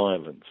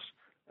violence,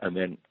 and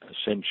then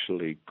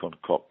essentially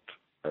concoct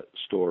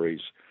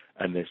stories,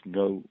 and there's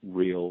no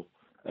real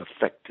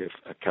effective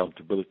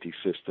accountability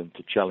system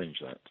to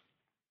challenge that.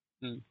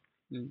 Mm.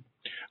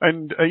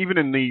 And even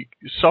in the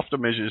softer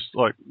measures,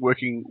 like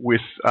working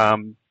with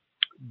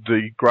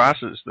the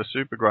grasses, the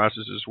super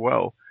grasses as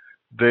well,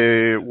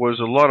 there was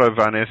a lot of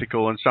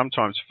unethical and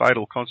sometimes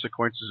fatal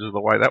consequences of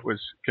the way that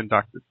was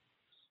conducted.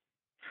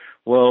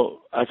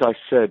 Well, as I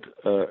said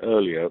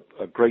earlier,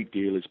 a great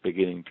deal is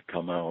beginning to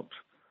come out.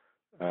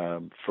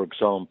 For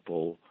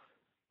example,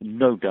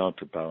 no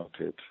doubt about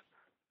it,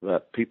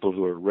 that people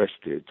who are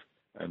arrested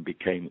and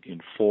became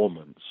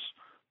informants,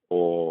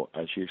 or,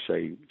 as you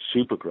say,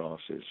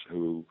 supergrasses,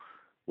 who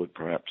would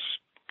perhaps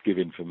give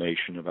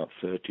information about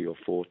 30 or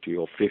 40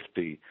 or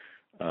 50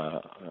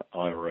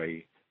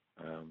 IRA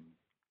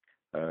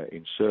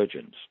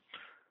insurgents,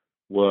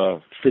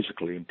 were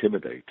physically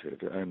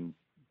intimidated, and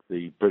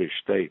the British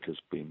state has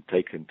been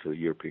taken to the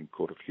European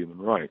Court of Human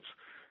Rights,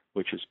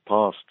 which has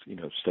passed,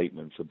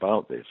 statements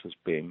about this as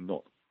being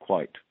not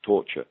quite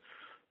torture,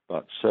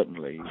 but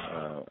certainly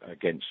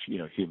against,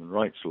 human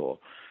rights law.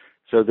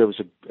 So there was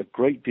a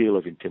great deal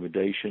of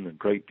intimidation, a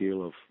great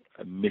deal of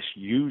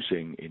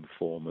misusing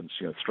informants,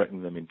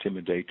 threatening them,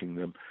 intimidating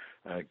them,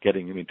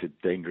 getting them into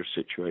dangerous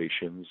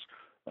situations.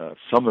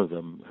 Some of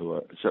them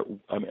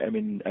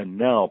and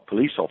now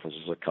police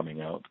officers are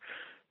coming out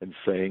and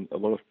saying,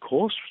 well, of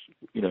course,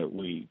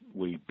 we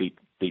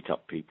beat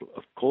up people.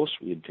 Of course,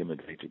 we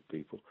intimidated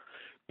people,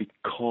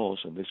 because,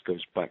 and this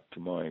goes back to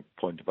my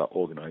point about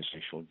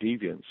organizational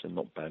deviance and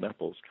not bad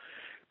apples,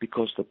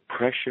 because the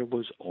pressure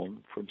was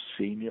on from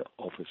senior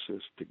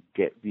officers to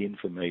get the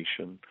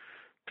information,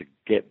 to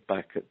get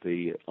back at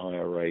the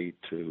IRA,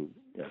 to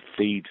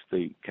feed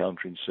the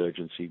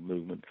counterinsurgency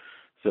movement.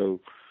 So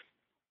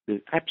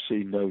there's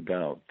absolutely no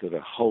doubt that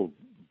a whole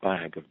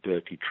bag of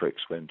dirty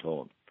tricks went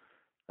on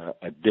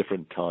at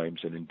different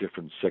times and in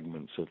different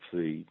segments of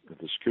the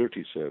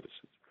security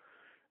services.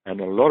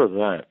 And a lot of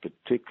that,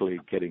 particularly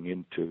getting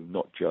into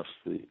not just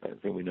I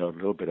think we know a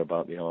little bit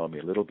about the army,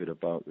 a little bit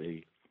about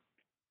the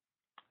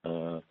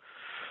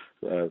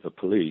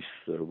police,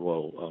 the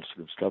Royal Ulster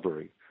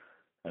Constabulary,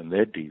 and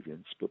their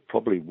deviance, but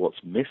probably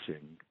what's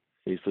missing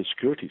is the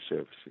security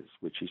services,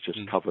 which is just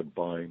covered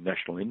by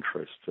national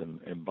interests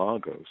and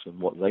embargoes and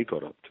what they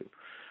got up to.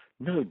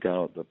 No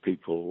doubt that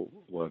people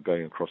were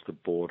going across the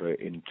border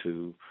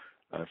into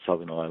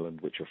Southern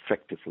Ireland, which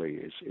effectively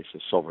is a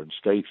sovereign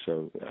state.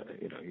 So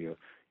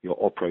you're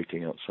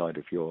operating outside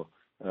of your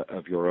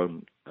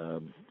own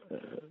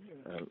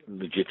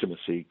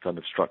legitimacy kind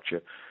of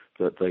structure.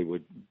 That they were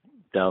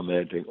down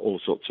there doing all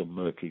sorts of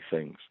murky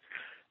things,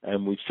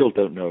 and we still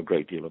don't know a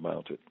great deal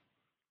about it.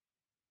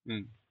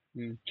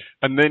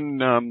 And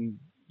then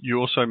you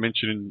also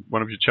mentioned in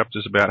one of your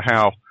chapters about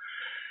how,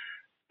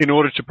 in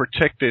order to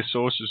protect their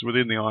sources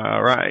within the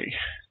IRA,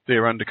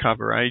 their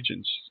undercover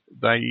agents,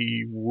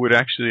 they would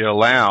actually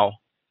allow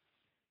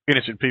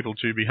innocent people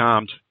to be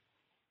harmed,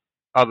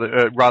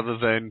 rather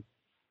than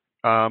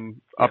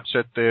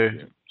upset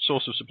their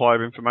source of supply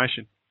of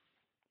information.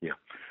 Yeah,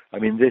 I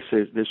mean this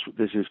is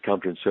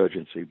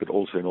counterinsurgency, but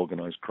also in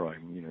organized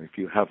crime. If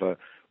you have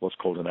what's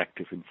called an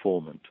active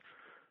informant,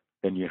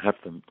 then you have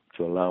to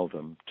allow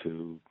them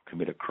to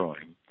commit a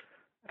crime,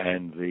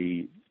 and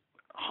the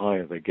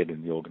higher they get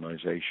in the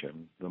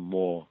organization, the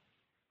more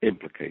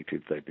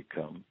implicated they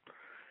become.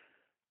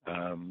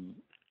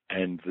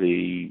 And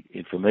the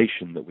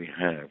information that we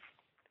have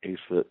is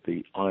that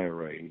the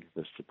IRA,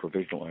 the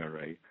provisional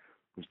IRA,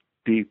 was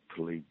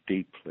deeply,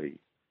 deeply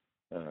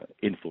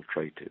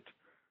infiltrated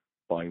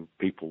by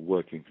people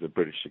working for the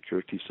British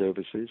security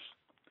services,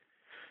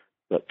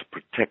 that to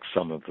protect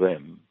some of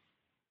them,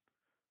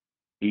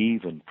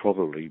 even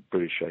probably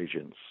British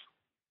agents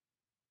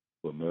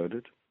were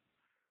murdered.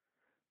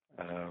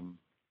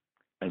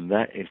 And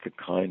that is the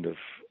kind of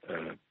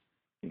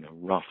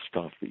rough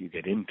stuff that you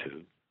get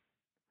into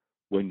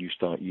when you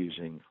start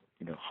using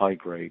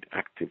high-grade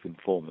active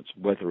informants,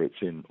 whether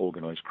it's in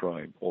organized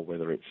crime or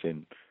whether it's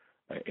in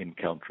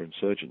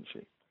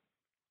counterinsurgency.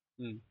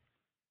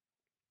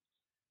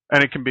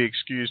 And it can be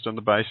excused on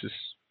the basis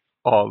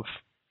of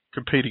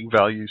competing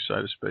values,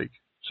 so to speak.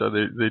 So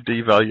they're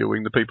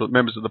devaluing the people,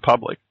 members of the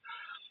public,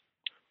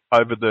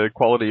 over the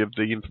quality of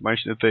the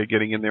information that they're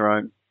getting in their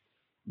own.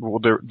 Well,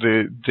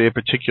 their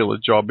particular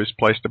job is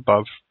placed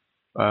above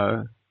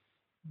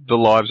the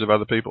lives of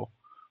other people.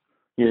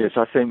 Yes,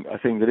 I think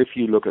that if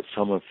you look at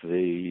some of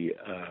the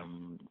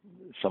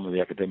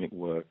academic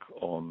work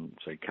on,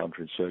 say,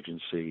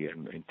 counterinsurgency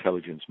and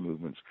intelligence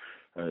movements,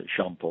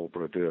 Jean-Paul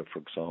Brodeur, for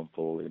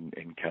example,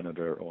 in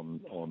Canada,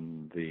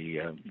 on the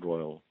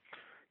Royal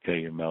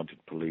Canadian Mounted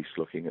Police,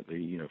 looking at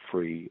the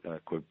free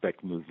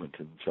Quebec movement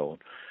and so on,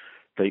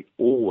 they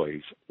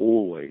always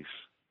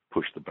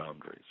push the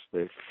boundaries.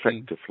 They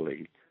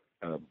effectively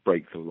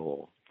break the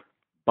law,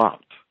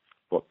 but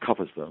what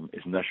covers them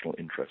is national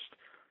interest.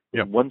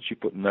 Yep. Once you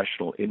put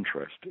national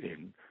interest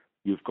in,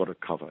 you've got a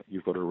cover,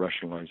 you've got a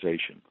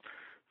rationalization.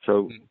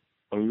 So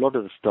a lot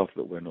of the stuff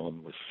that went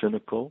on was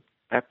cynical,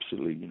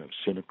 absolutely,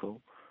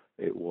 cynical.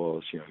 It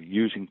was,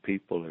 using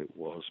people. It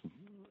was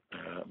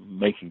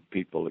making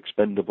people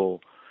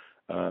expendable.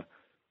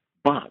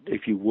 But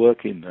if you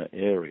work in that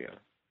area,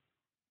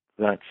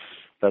 that's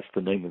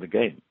the name of the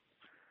game.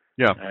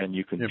 Yeah. And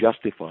you can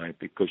justify it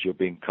because you're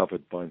being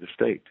covered by the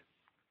state.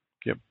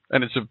 Yep.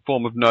 And it's a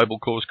form of noble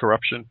cause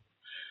corruption.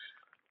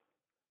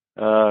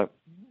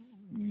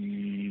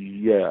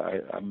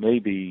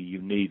 Maybe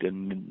you need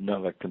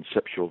another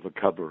conceptual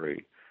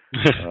vocabulary.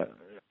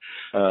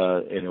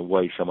 In a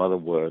way, some other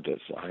word.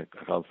 I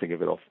can't think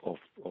of it off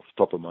the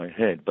top of my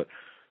head, but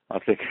I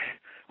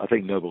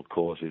think noble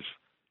cause is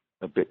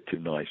a bit too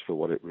nice for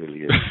what it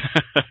really is.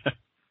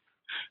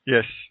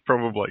 Yes,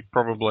 probably.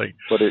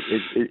 But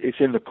it's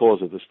in the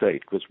cause of the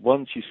state, because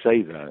once you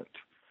say that,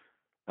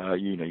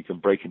 you can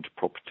break into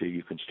property,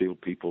 you can steal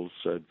people's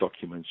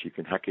documents, you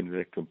can hack into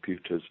their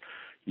computers,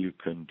 you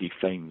can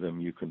defame them,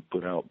 you can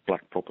put out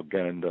black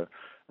propaganda,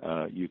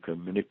 you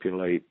can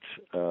manipulate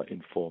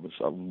informants.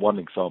 One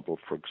example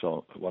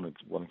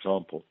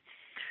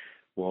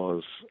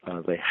was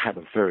they had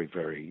a very,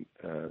 very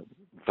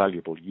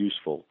valuable,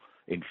 useful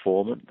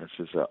informant. This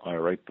is an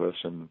IRA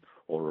person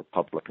or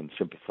Republican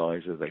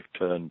sympathizer. They've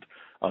turned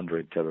under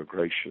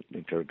interrogation.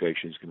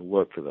 Interrogation is going to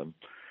work for them.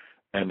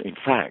 And in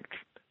fact,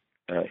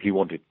 he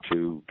wanted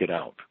to get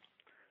out,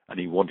 and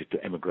he wanted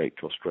to emigrate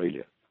to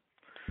Australia.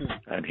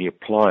 And he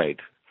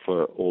applied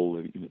for all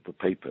the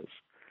papers,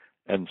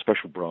 and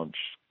Special Branch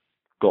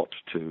got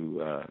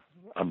to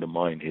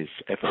undermine his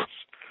efforts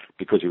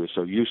because he was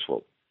so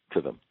useful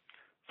to them.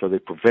 So they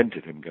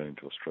prevented him going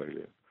to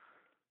Australia.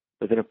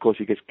 But then, of course,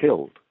 he gets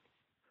killed.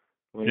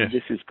 I mean,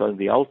 This is kind of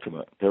the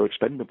ultimate. They're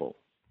expendable,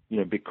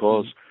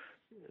 because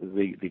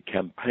the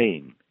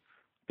campaign,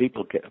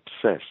 people get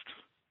obsessed.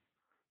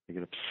 They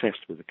get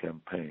obsessed with the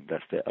campaign.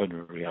 That's their own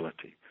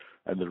reality.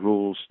 And the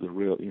rules,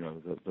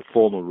 the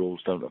formal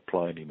rules don't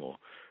apply anymore.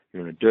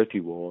 You're in a dirty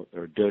war.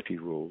 There are dirty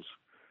rules,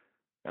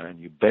 and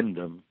you bend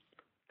them,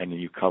 and then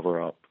you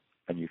cover up,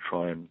 and you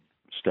try and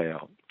stay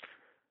out.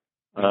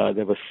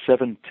 There were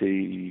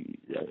 70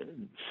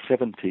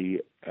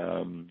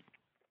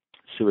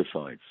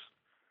 suicides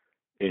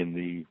in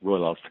the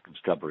Royal Ulster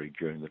Constabulary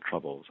during the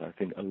Troubles. I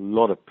think a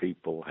lot of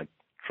people had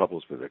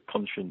troubles with their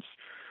conscience.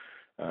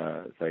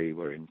 They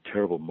were in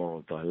terrible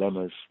moral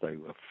dilemmas. They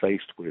were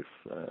faced with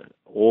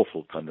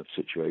awful kind of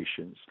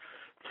situations.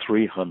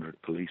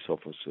 300 police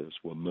officers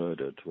were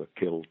murdered, were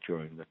killed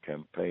during the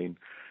campaign.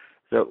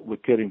 So we're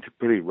getting to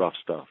pretty rough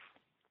stuff.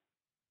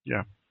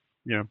 Yeah.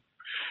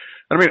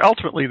 I mean,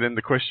 ultimately, then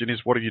the question is,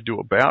 what do you do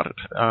about it?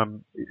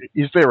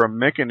 Is there a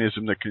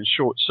mechanism that can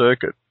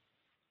short-circuit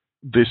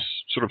this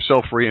sort of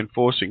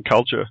self-reinforcing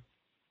culture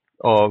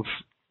of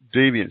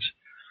deviance?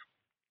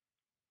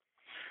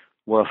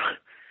 Well,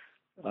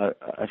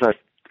 as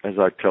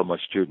I tell my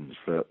students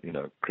that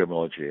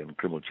criminology and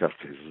criminal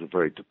justice is a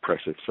very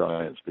depressive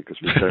science because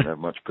we don't have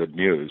much good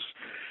news.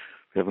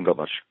 We haven't got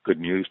much good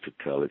news to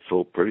tell. It's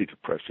all pretty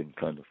depressing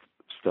kind of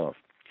stuff.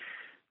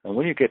 And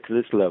when you get to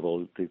this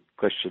level, the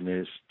question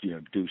is,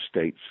 do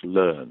states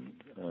learn?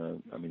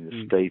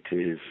 The state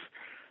is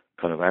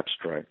kind of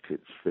abstract.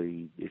 It's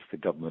the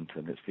government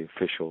and it's the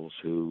officials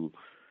who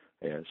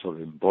sort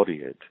of embody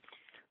it.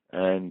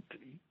 And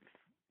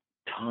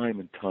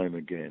time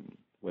again,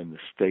 when the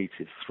state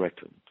is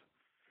threatened,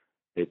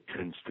 it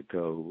tends to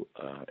go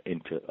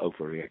into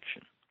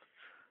overreaction.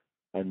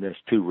 And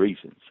there's two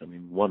reasons. I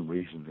mean, one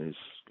reason is,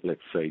 let's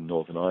say,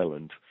 Northern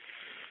Ireland.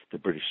 The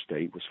British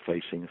state was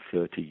facing a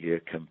 30-year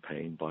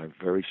campaign by a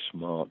very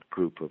smart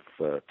group of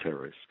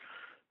terrorists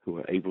who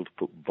were able to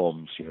put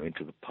bombs,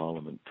 into the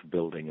Parliament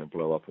building and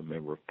blow up a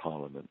member of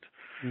Parliament.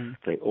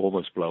 They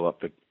almost blew up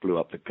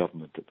the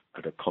government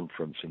at a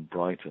conference in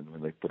Brighton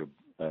when they put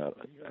a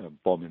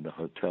bomb in the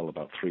hotel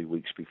about 3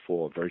 weeks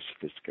before, a very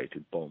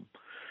sophisticated bomb.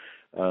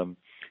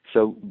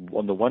 So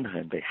on the one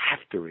hand, they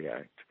have to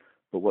react,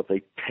 but what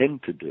they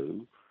tend to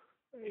do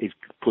is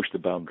push the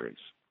boundaries.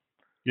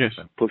 Yes.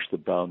 Push the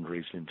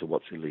boundaries into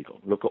what's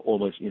illegal. Look at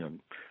almost,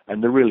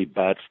 and the really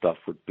bad stuff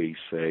would be,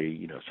 say,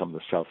 some of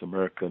the South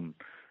American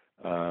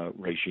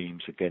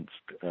regimes against,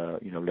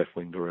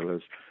 left-wing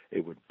guerrillas.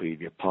 It would be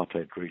the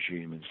apartheid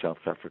regime in South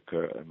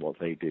Africa and what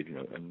they did,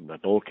 and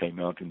that all came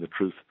out in the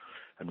Truth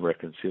and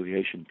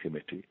Reconciliation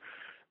Committee.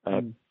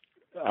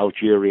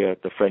 Algeria,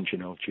 the French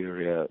in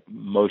Algeria,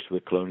 most of the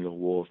colonial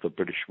wars the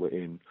British were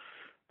in.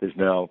 There's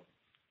now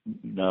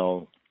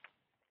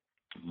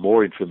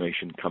more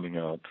information coming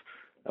out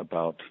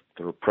about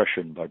the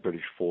repression by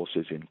British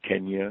forces in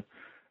Kenya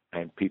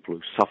and people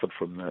who suffered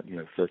from that,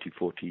 30,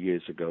 40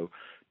 years ago,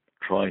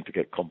 trying to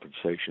get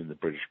compensation in the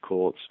British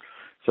courts.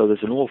 So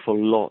there's an awful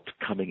lot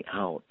coming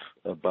out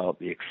about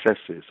the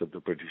excesses of the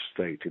British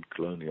state in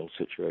colonial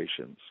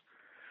situations.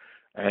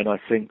 And I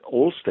think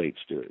all states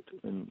do it.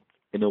 And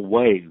in a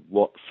way,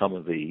 what some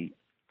of the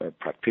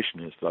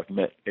practitioners that I've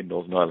met in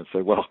Northern Ireland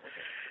say, well,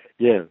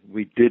 yeah,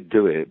 we did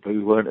do it, but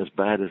we weren't as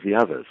bad as the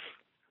others.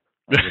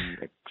 I mean,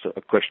 it's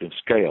a question of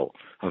scale.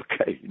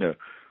 Okay,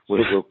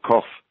 we'll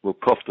cough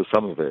to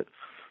some of it,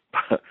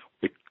 but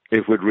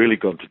if we'd really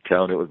gone to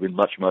town, it would have been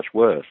much, much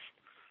worse.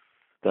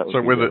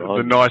 So we're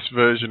the nice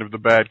version of the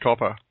bad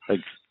copper.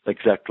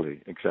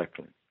 Exactly.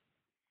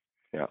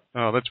 Yeah.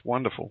 Oh, that's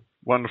wonderful.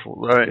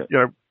 Wonderful.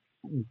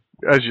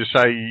 As you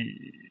say,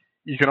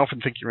 you can often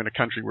think you're in a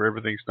country where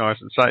everything's nice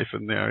and safe,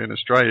 and now in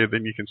Australia,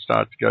 then you can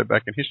start to go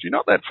back in history.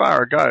 Not that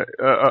far ago,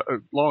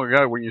 long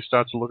ago, when you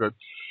start to look at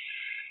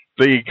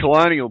the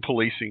colonial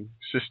policing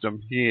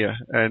system here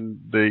and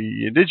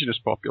the indigenous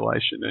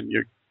population, and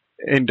you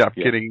end up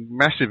getting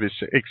massive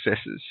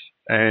excesses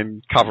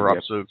and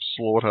cover-ups of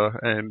slaughter,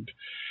 and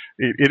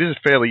it is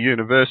a fairly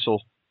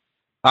universal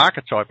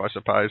archetype, I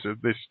suppose,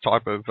 of this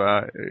type of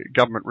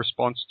government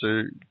response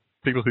to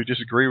people who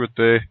disagree with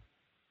their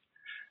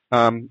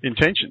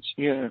intentions.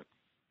 Yeah.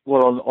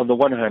 Well, on the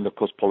one hand, of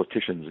course,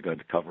 politicians are going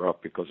to cover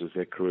up because it's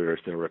their careers,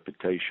 their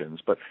reputations.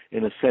 But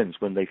in a sense,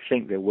 when they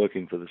think they're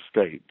working for the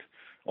state,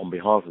 on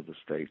behalf of the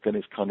state, then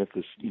it's kind of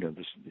this,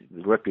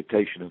 the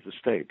reputation of the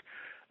state.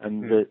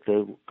 And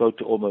they'll go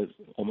to almost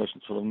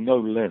sort of no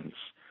lengths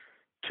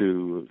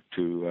to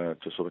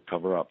sort of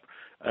cover up.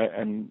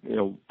 And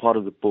part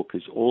of the book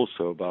is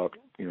also about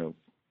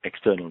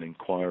external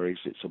inquiries.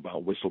 It's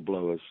about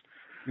whistleblowers.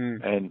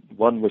 And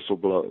one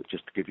whistleblower,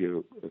 just to give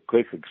you a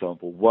quick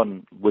example,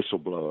 one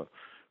whistleblower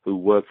who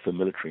worked for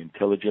military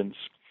intelligence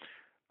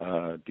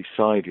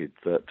decided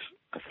that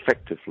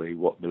effectively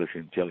what military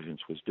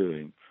intelligence was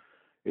doing,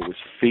 it was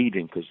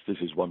feeding, because this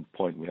is one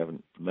point we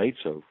haven't made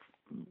tonight,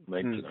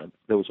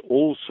 there was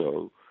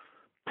also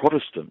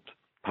Protestant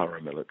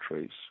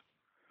paramilitaries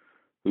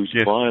whose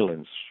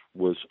violence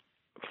was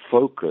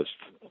focused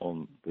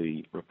on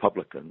the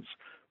Republicans,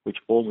 which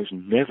almost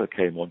never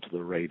came onto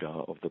the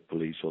radar of the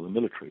police or the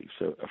military.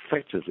 So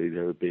effectively,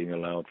 they were being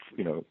allowed,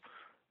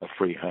 a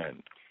free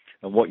hand.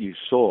 And what you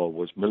saw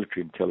was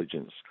military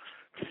intelligence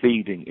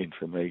feeding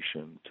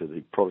information to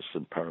the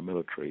Protestant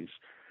paramilitaries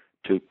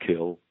to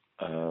kill,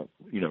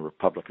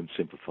 Republican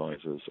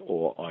sympathizers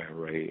or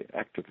IRA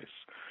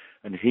activists.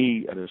 And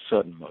he, at a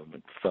certain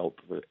moment, felt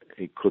that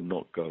he could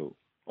not go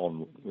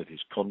on with his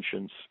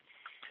conscience,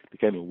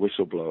 became a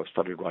whistleblower,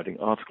 started writing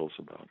articles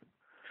about it.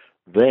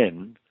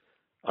 Then,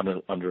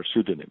 under a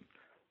pseudonym.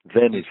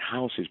 Then his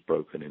house is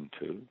broken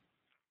into.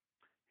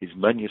 His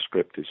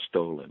manuscript is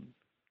stolen.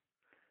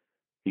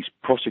 He's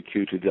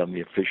prosecuted on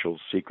the Official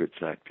Secrets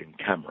Act in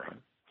camera,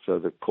 so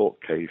the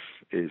court case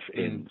is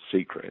in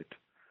secret.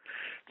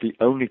 The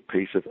only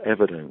piece of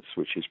evidence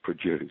which is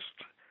produced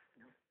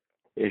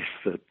is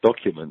the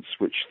documents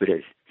which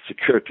the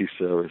security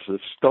service has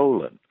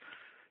stolen.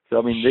 So,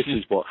 I mean, this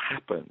is what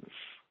happens.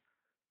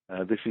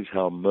 This is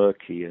how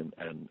murky and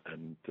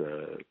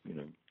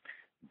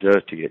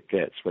dirty it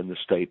gets when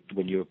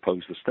you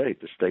oppose the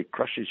state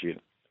crushes you.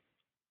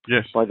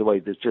 Yes. By the way,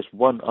 there's just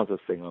one other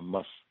thing I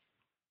must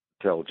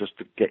tell, just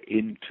to get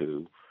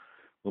into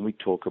when we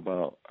talk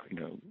about,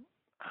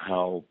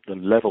 how the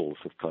levels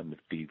of kind of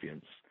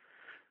deviance.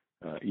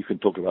 You can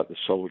talk about the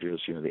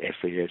soldiers, the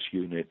SAS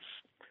units,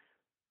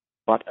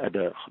 but at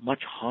a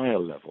much higher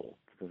level,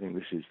 I think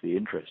this is the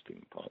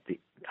interesting part,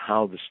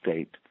 how the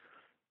state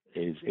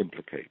is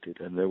implicated.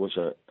 And there was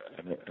a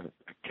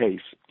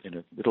case in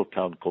a little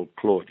town called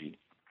Claudy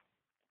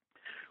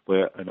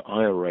where an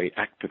IRA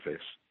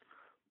activist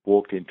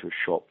walked into a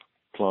shop,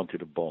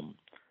 planted a bomb,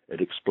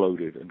 it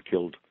exploded and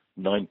killed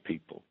 9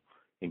 people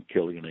in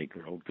killing an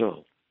 8-year-old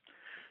girl.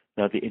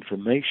 Now, the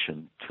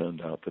information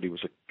turned out that he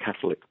was a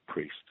Catholic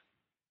priest.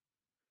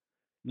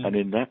 And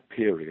in that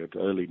period,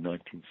 early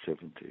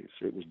 1970s,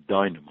 it was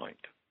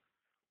dynamite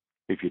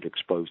if you'd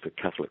exposed a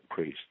Catholic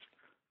priest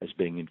as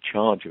being in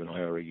charge of an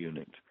IRA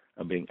unit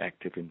and being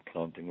active in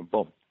planting a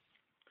bomb.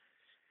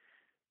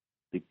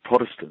 The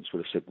Protestants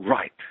would have said,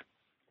 right,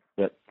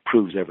 that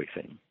proves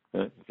everything.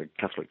 The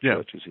Catholic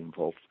Church is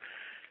involved.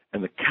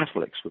 And the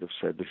Catholics would have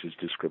said this is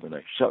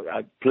discrimination. So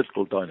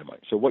political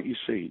dynamite. So what you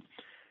see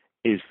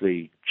is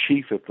the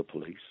chief of the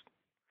police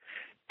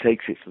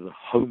takes it to the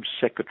Home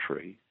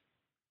Secretary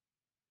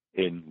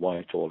in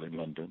Whitehall in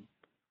London,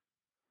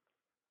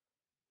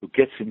 who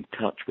gets in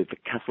touch with the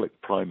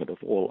Catholic primate of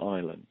all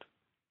Ireland,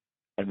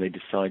 and they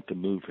decide to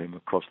move him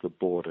across the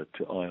border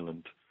to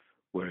Ireland,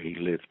 where he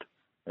lived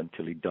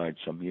until he died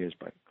some years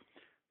back.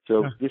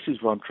 So this is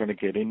what I'm trying to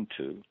get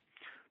into,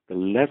 the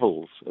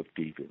levels of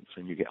deviance,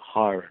 and you get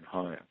higher and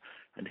higher.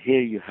 And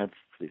here you have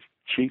this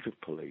chief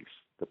of police,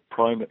 the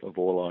primate of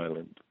all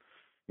Ireland,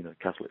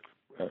 Catholic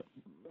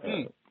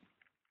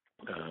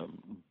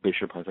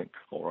bishop, I think,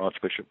 or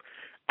archbishop,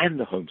 and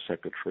the Home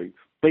Secretary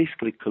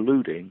basically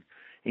colluding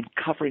in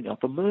covering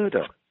up a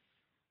murder.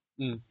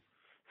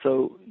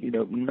 So,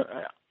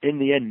 in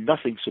the end,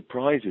 nothing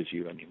surprises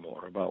you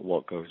anymore about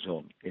what goes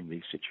on in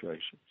these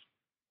situations.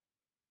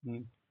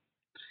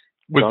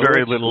 With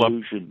very little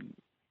collusion.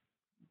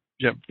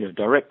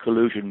 Direct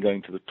collusion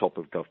going to the top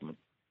of government.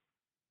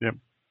 Yep.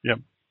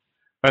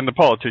 And the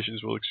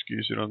politicians will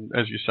excuse it on,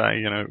 as you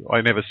say,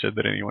 I never said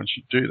that anyone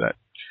should do that.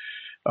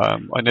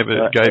 I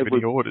never gave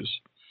any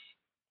orders.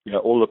 Yeah,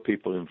 all the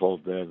people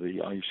involved there, the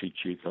IUC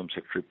chief, Home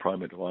Secretary,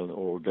 Primate of Ireland, are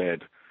all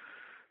dead.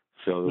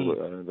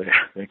 So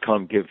they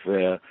can't give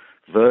their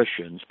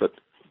versions. But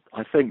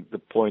I think the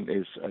point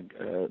is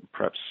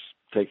perhaps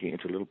taking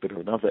it to a little bit of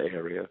another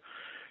area,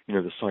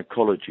 the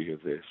psychology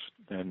of this.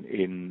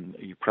 And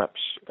you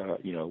perhaps,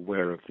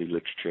 aware of the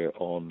literature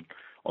on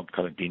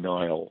kind of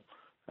denial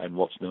and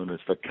what's known as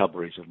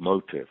vocabular of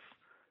motive.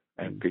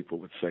 And people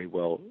would say,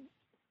 well,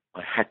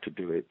 I had to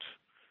do it.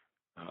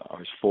 I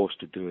was forced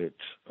to do it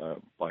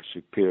by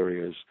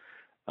superiors.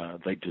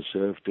 They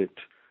deserved it.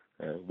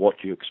 What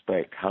do you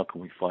expect? How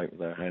can we fight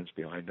with our hands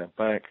behind our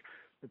back?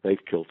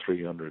 They've killed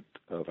 300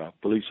 of our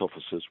police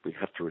officers. We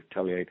have to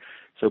retaliate.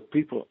 So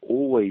people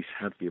always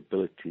have the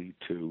ability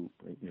to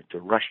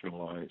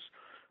rationalize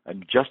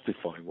and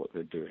justify what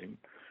they're doing.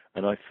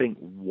 And I think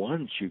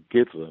once you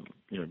give them,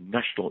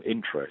 national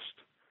interest,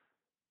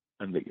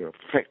 and that you're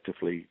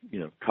effectively,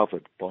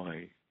 covered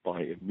by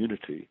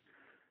immunity,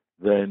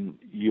 then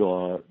you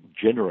are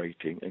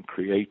generating and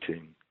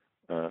creating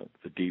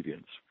the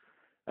deviance.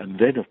 And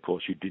then, of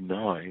course, you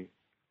deny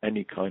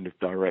any kind of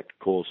direct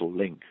causal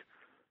link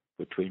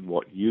between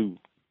what you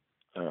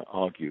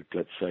argued,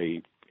 let's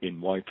say,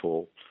 in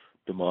Whitehall,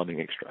 demanding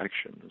extra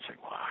action, and saying,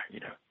 wow,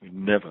 we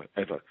never,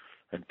 ever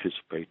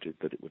anticipated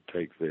that it would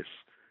take this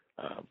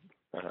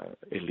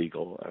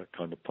illegal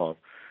kind of path.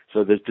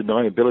 So there's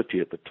deniability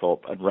at the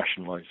top and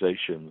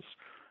rationalizations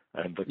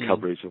and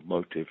vocabular of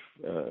motive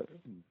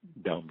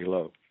down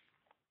below.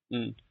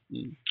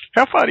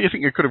 How far do you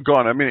think it could have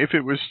gone? I mean, if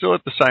it was still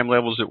at the same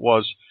levels it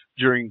was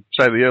during,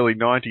 say, the early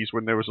 90s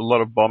when there was a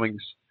lot of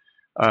bombings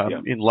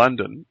in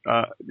London,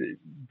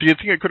 do you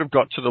think it could have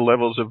got to the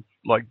levels of,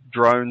 like,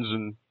 drones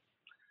and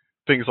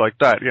things like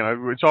that?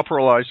 It's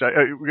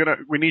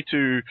operationalized. We need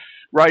to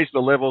raise the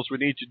levels. We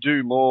need to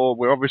do more.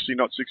 We're obviously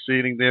not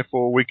succeeding.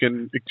 Therefore, we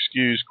can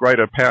excuse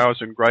greater powers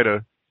and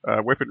greater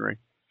weaponry.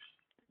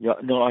 Yeah,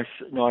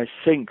 I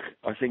think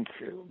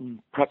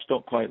perhaps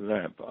not quite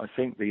that, but I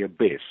think the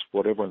abyss,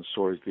 what everyone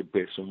saw as the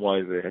abyss, and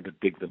why they had to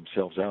dig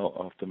themselves out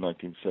after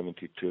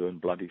 1972 and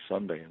Bloody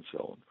Sunday and so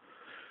on,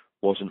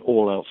 was an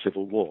all-out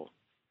civil war,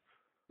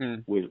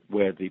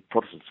 where the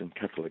Protestants and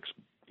Catholics,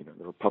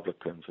 the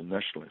Republicans and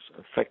Nationalists,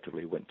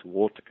 effectively went to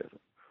war together,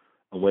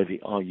 and where the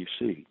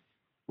RUC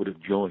would have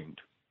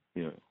joined,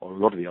 or a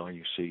lot of the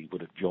RUC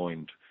would have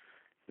joined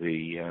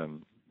the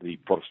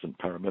Protestant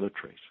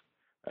paramilitaries,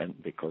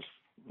 and because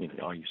the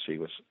RUC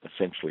was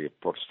essentially a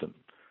Protestant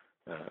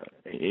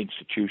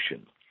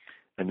institution,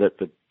 and that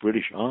the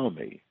British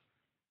Army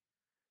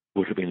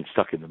would have been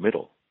stuck in the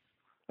middle.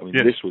 I mean,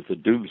 This was the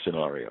doom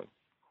scenario.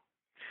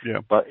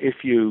 Yeah. But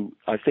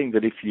I think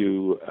that if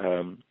you,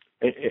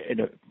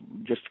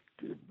 just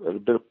a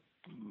bit of,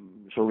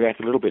 so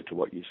react a little bit to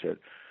what you said.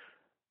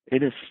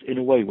 In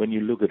a way, when you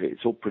look at it,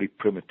 it's all pretty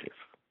primitive.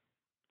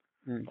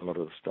 A lot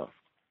of the stuff.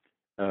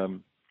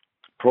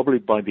 Probably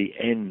by the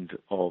end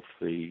of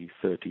the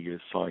 30-year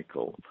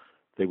cycle,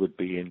 they would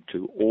be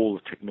into all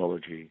the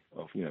technology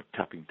of,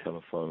 tapping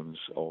telephones,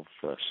 of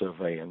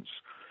surveillance.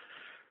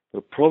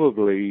 But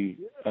probably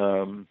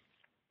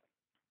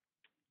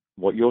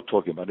what you're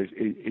talking about is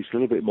a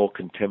little bit more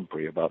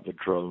contemporary about the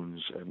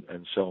drones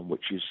and so on,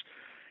 which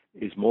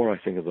is more, I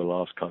think, of the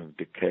last kind of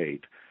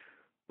decade.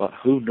 But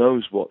who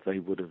knows what they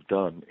would have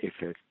done if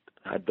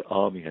the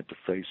army had to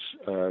face,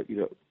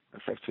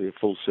 effectively a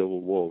full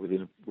civil war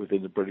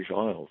within the British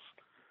Isles.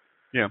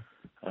 Yeah.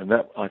 And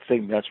I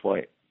think that's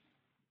why,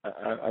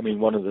 I mean,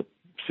 one of the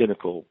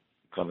cynical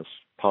kind of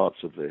parts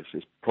of this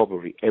is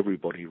probably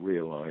everybody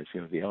realized,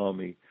 the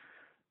army,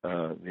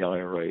 the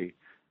IRA,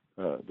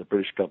 the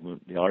British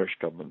government, the Irish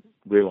government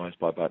realized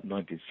by about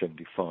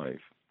 1975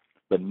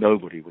 that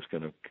nobody was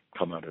going to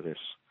come out of this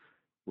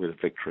with a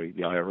victory.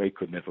 The IRA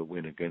could never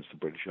win against the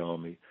British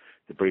Army.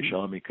 The British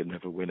Army could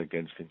never win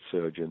against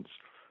insurgents.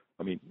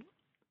 I mean,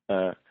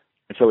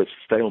 and so it's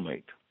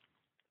stalemate.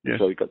 Yes.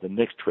 So you've got the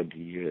next 20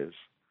 years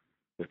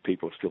that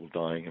people are still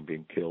dying and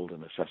being killed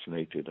and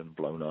assassinated and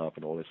blown up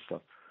and all this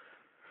stuff,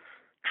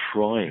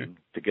 trying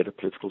to get a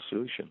political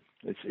solution.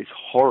 It's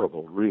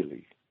horrible,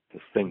 really, to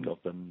think of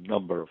the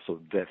number of sort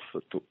of deaths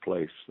that took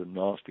place, the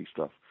nasty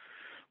stuff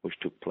which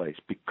took place,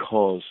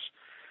 because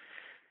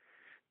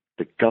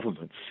the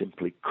government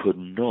simply could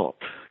not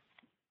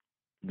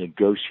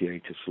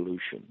negotiate a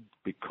solution,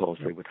 because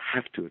they would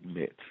have to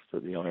admit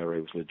that the IRA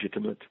was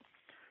legitimate.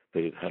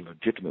 They had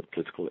legitimate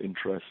political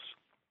interests.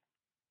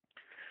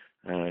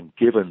 And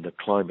given the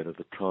climate of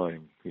the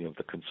time,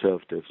 the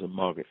Conservatives and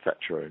Margaret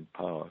Thatcher in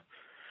power,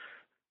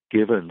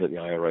 given that the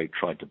IRA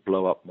tried to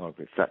blow up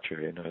Margaret Thatcher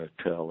in a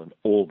hotel and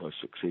almost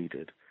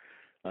succeeded,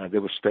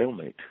 there was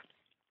stalemate.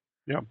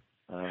 Yeah.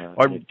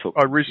 It took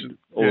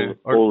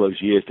all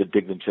those years to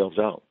dig themselves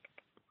out.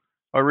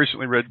 I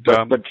recently read...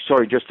 But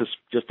sorry, just to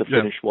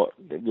finish what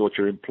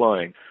you're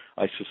implying,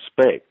 I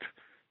suspect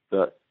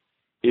that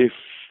if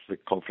the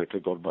conflict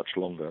had gone much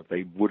longer,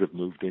 they would have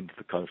moved into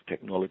the kind of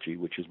technology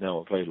which is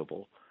now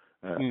available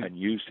and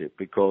used it,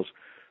 because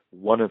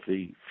one of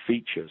the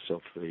features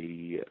of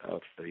the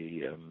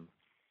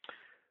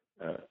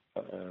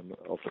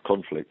the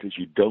conflict is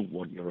you don't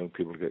want your own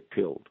people to get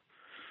killed.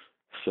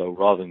 So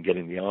rather than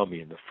getting the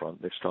army in the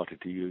front, they've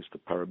started to use the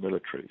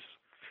paramilitaries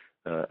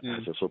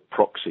as a sort of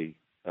proxy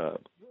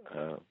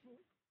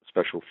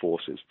special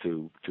forces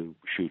to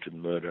shoot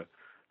and murder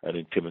and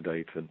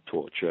intimidate and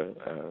torture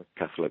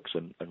Catholics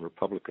and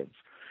Republicans.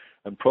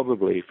 And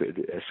probably if it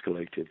had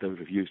escalated, they would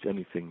have used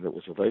anything that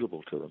was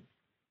available to them.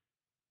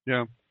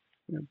 Yeah.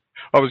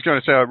 I was going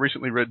to say I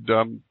recently read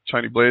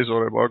Tony Blair's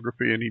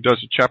autobiography, and he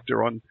does a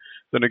chapter on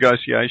the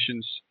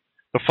negotiations,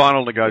 the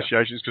final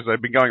negotiations, because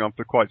they've been going on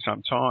for quite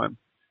some time.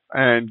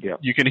 And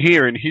you can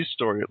hear in his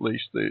story, at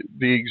least,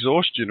 the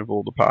exhaustion of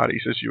all the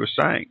parties, as you were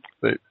saying.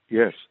 That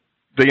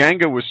the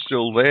anger was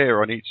still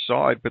there on each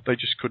side, but they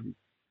just couldn't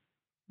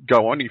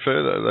go on any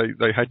further.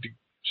 They had to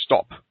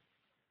stop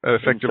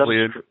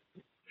effectively.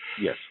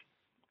 Yes.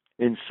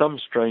 In some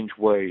strange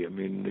way, I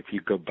mean, if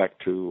you go back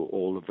to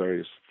all the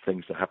various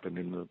things that happened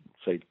in the,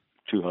 say,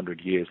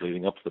 200 years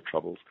leading up to the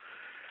Troubles,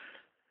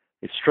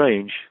 it's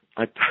strange.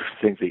 I don't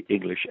think the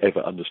English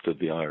ever understood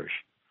the Irish.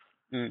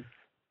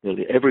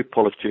 Nearly every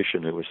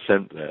politician who was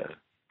sent there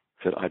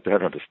said, I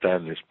don't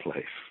understand this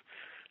place.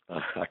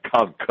 I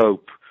can't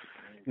cope.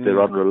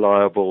 They're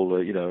unreliable.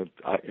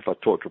 If I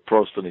talk to a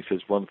Protestant, he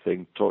says one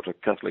thing. Talk to a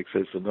Catholic,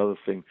 says another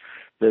thing.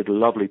 They're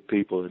lovely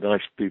people. They're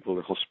nice people.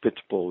 They're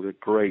hospitable. They're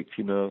great.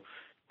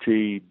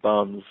 Tea,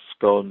 buns,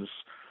 scones.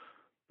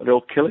 But they're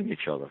all killing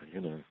each other.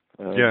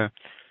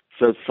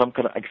 So some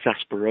kind of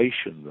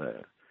exasperation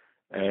there,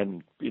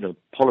 and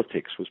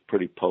politics was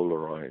pretty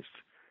polarized,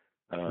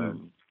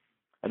 and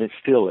it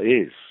still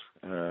is.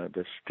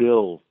 There's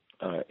still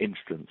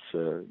incidents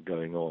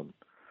going on.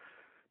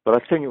 But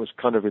I think it was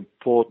kind of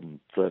important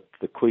that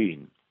the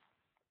Queen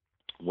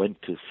went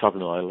to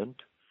Southern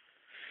Ireland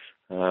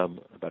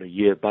about a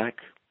year back,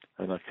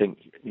 and I think,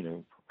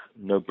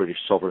 no British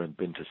sovereign had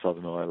been to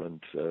Southern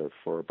Ireland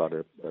for about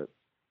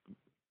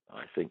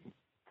I think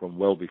from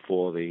well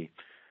before the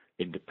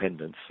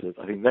independence.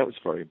 I think that was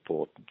very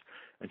important.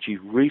 And she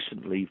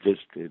recently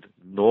visited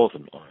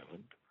Northern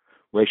Ireland,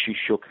 where she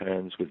shook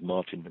hands with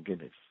Martin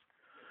McGuinness,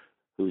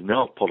 who is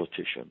now a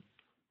politician,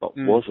 but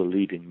was a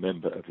leading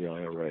member of the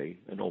IRA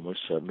and almost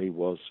certainly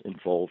was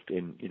involved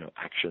in,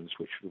 actions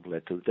which have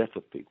led to the death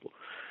of people.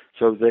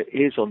 So there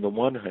is, on the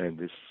one hand,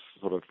 this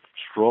sort of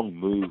strong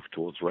move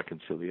towards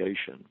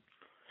reconciliation,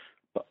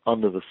 but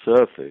under the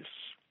surface,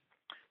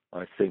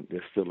 I think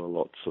there's still a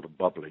lot sort of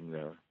bubbling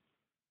there.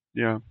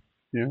 Yeah.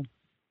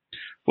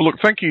 Well, look,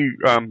 thank you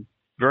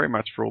very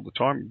much for all the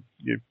time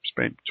you've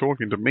spent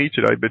talking to me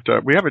today,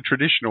 but we have a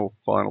traditional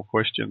final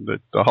question that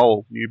the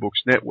whole New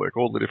Books Network,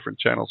 all the different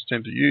channels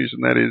tend to use,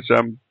 and that is,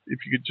 if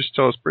you could just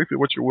tell us briefly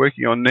what you're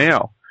working on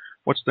now.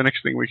 What's the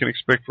next thing we can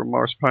expect from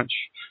Morris Punch?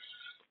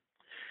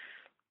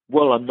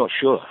 Well, I'm not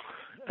sure.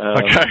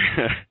 Okay.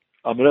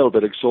 I'm a little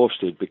bit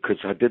exhausted because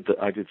I did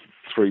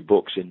 3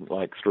 books in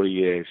like 3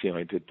 years.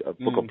 I did a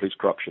book on police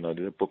corruption. I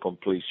did a book on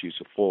police use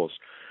of force.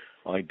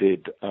 I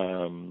did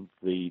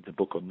the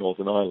book on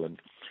Northern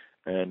Ireland.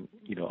 And,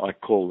 I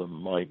call them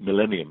my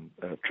Millennium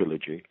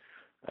Trilogy,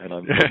 and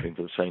I'm hoping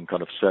for the same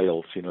kind of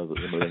sales, that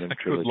the Millennium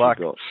Trilogy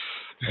got,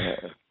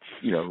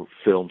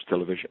 films,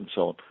 television, and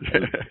so on,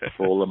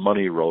 for all the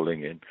money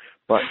rolling in.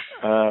 But,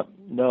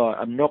 no,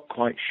 I'm not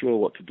quite sure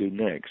what to do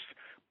next.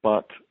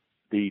 But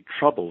the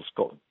Troubles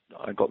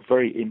I got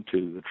very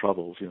into the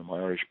Troubles, my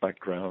Irish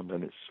background,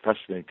 and it's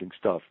fascinating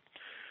stuff.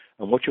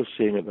 And what you're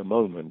seeing at the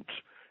moment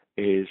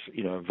is,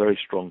 a very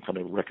strong kind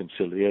of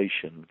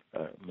reconciliation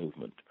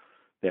movement.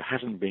 There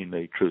hasn't been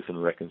a Truth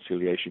and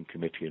Reconciliation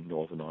Committee in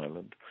Northern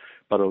Ireland,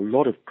 but a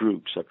lot of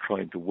groups are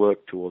trying to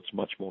work towards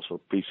much more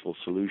sort of peaceful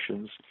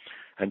solutions.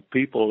 And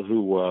people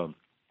who were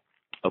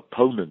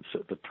opponents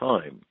at the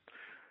time,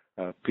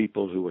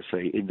 people who were,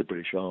 say, in the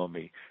British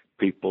Army,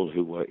 people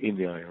who were in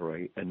the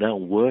IRA, are now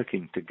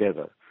working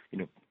together.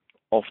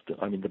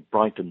 Often, the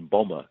Brighton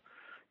bomber,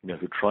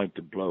 who tried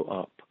to blow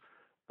up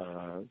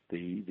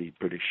the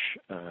British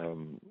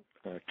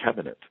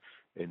cabinet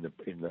in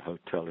the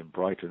hotel in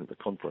Brighton at the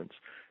conference,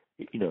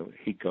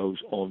 he goes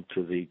on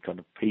to the kind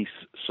of peace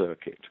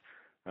circuit,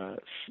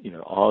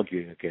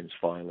 arguing against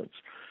violence.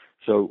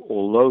 So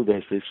although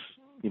there's this,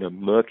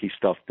 murky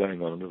stuff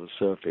going on under the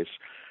surface,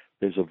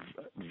 there's a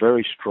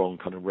very strong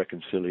kind of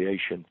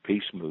reconciliation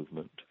peace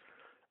movement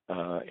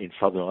in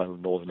Southern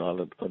Ireland, Northern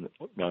Ireland, and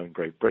now in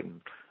Great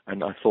Britain.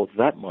 And I thought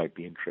that might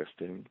be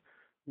interesting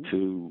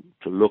to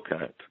look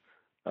at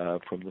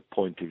from the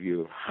point of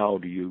view of how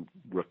do you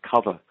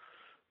recover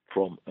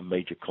from a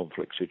major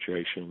conflict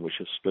situation which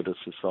has split a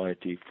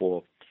society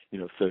for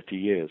 30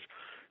 years.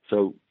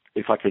 So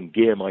if I can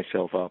gear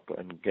myself up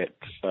and get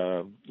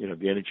the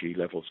energy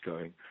levels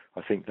going,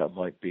 I think that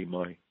might be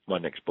my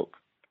next book.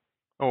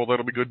 Oh, well,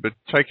 that'll be good, but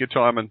take your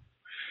time and,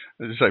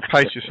 as I say,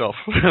 pace yourself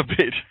a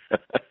bit.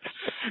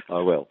 I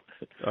will.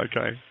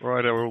 Okay,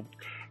 right. Well,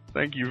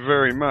 thank you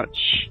very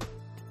much.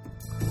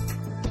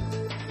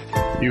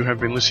 You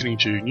have been listening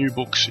to New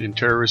Books in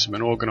Terrorism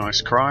and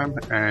Organised Crime,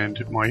 and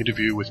my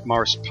interview with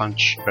Morris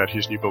Punch about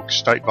his new book,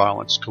 State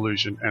Violence,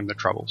 Collusion and the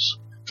Troubles.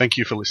 Thank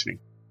you for listening.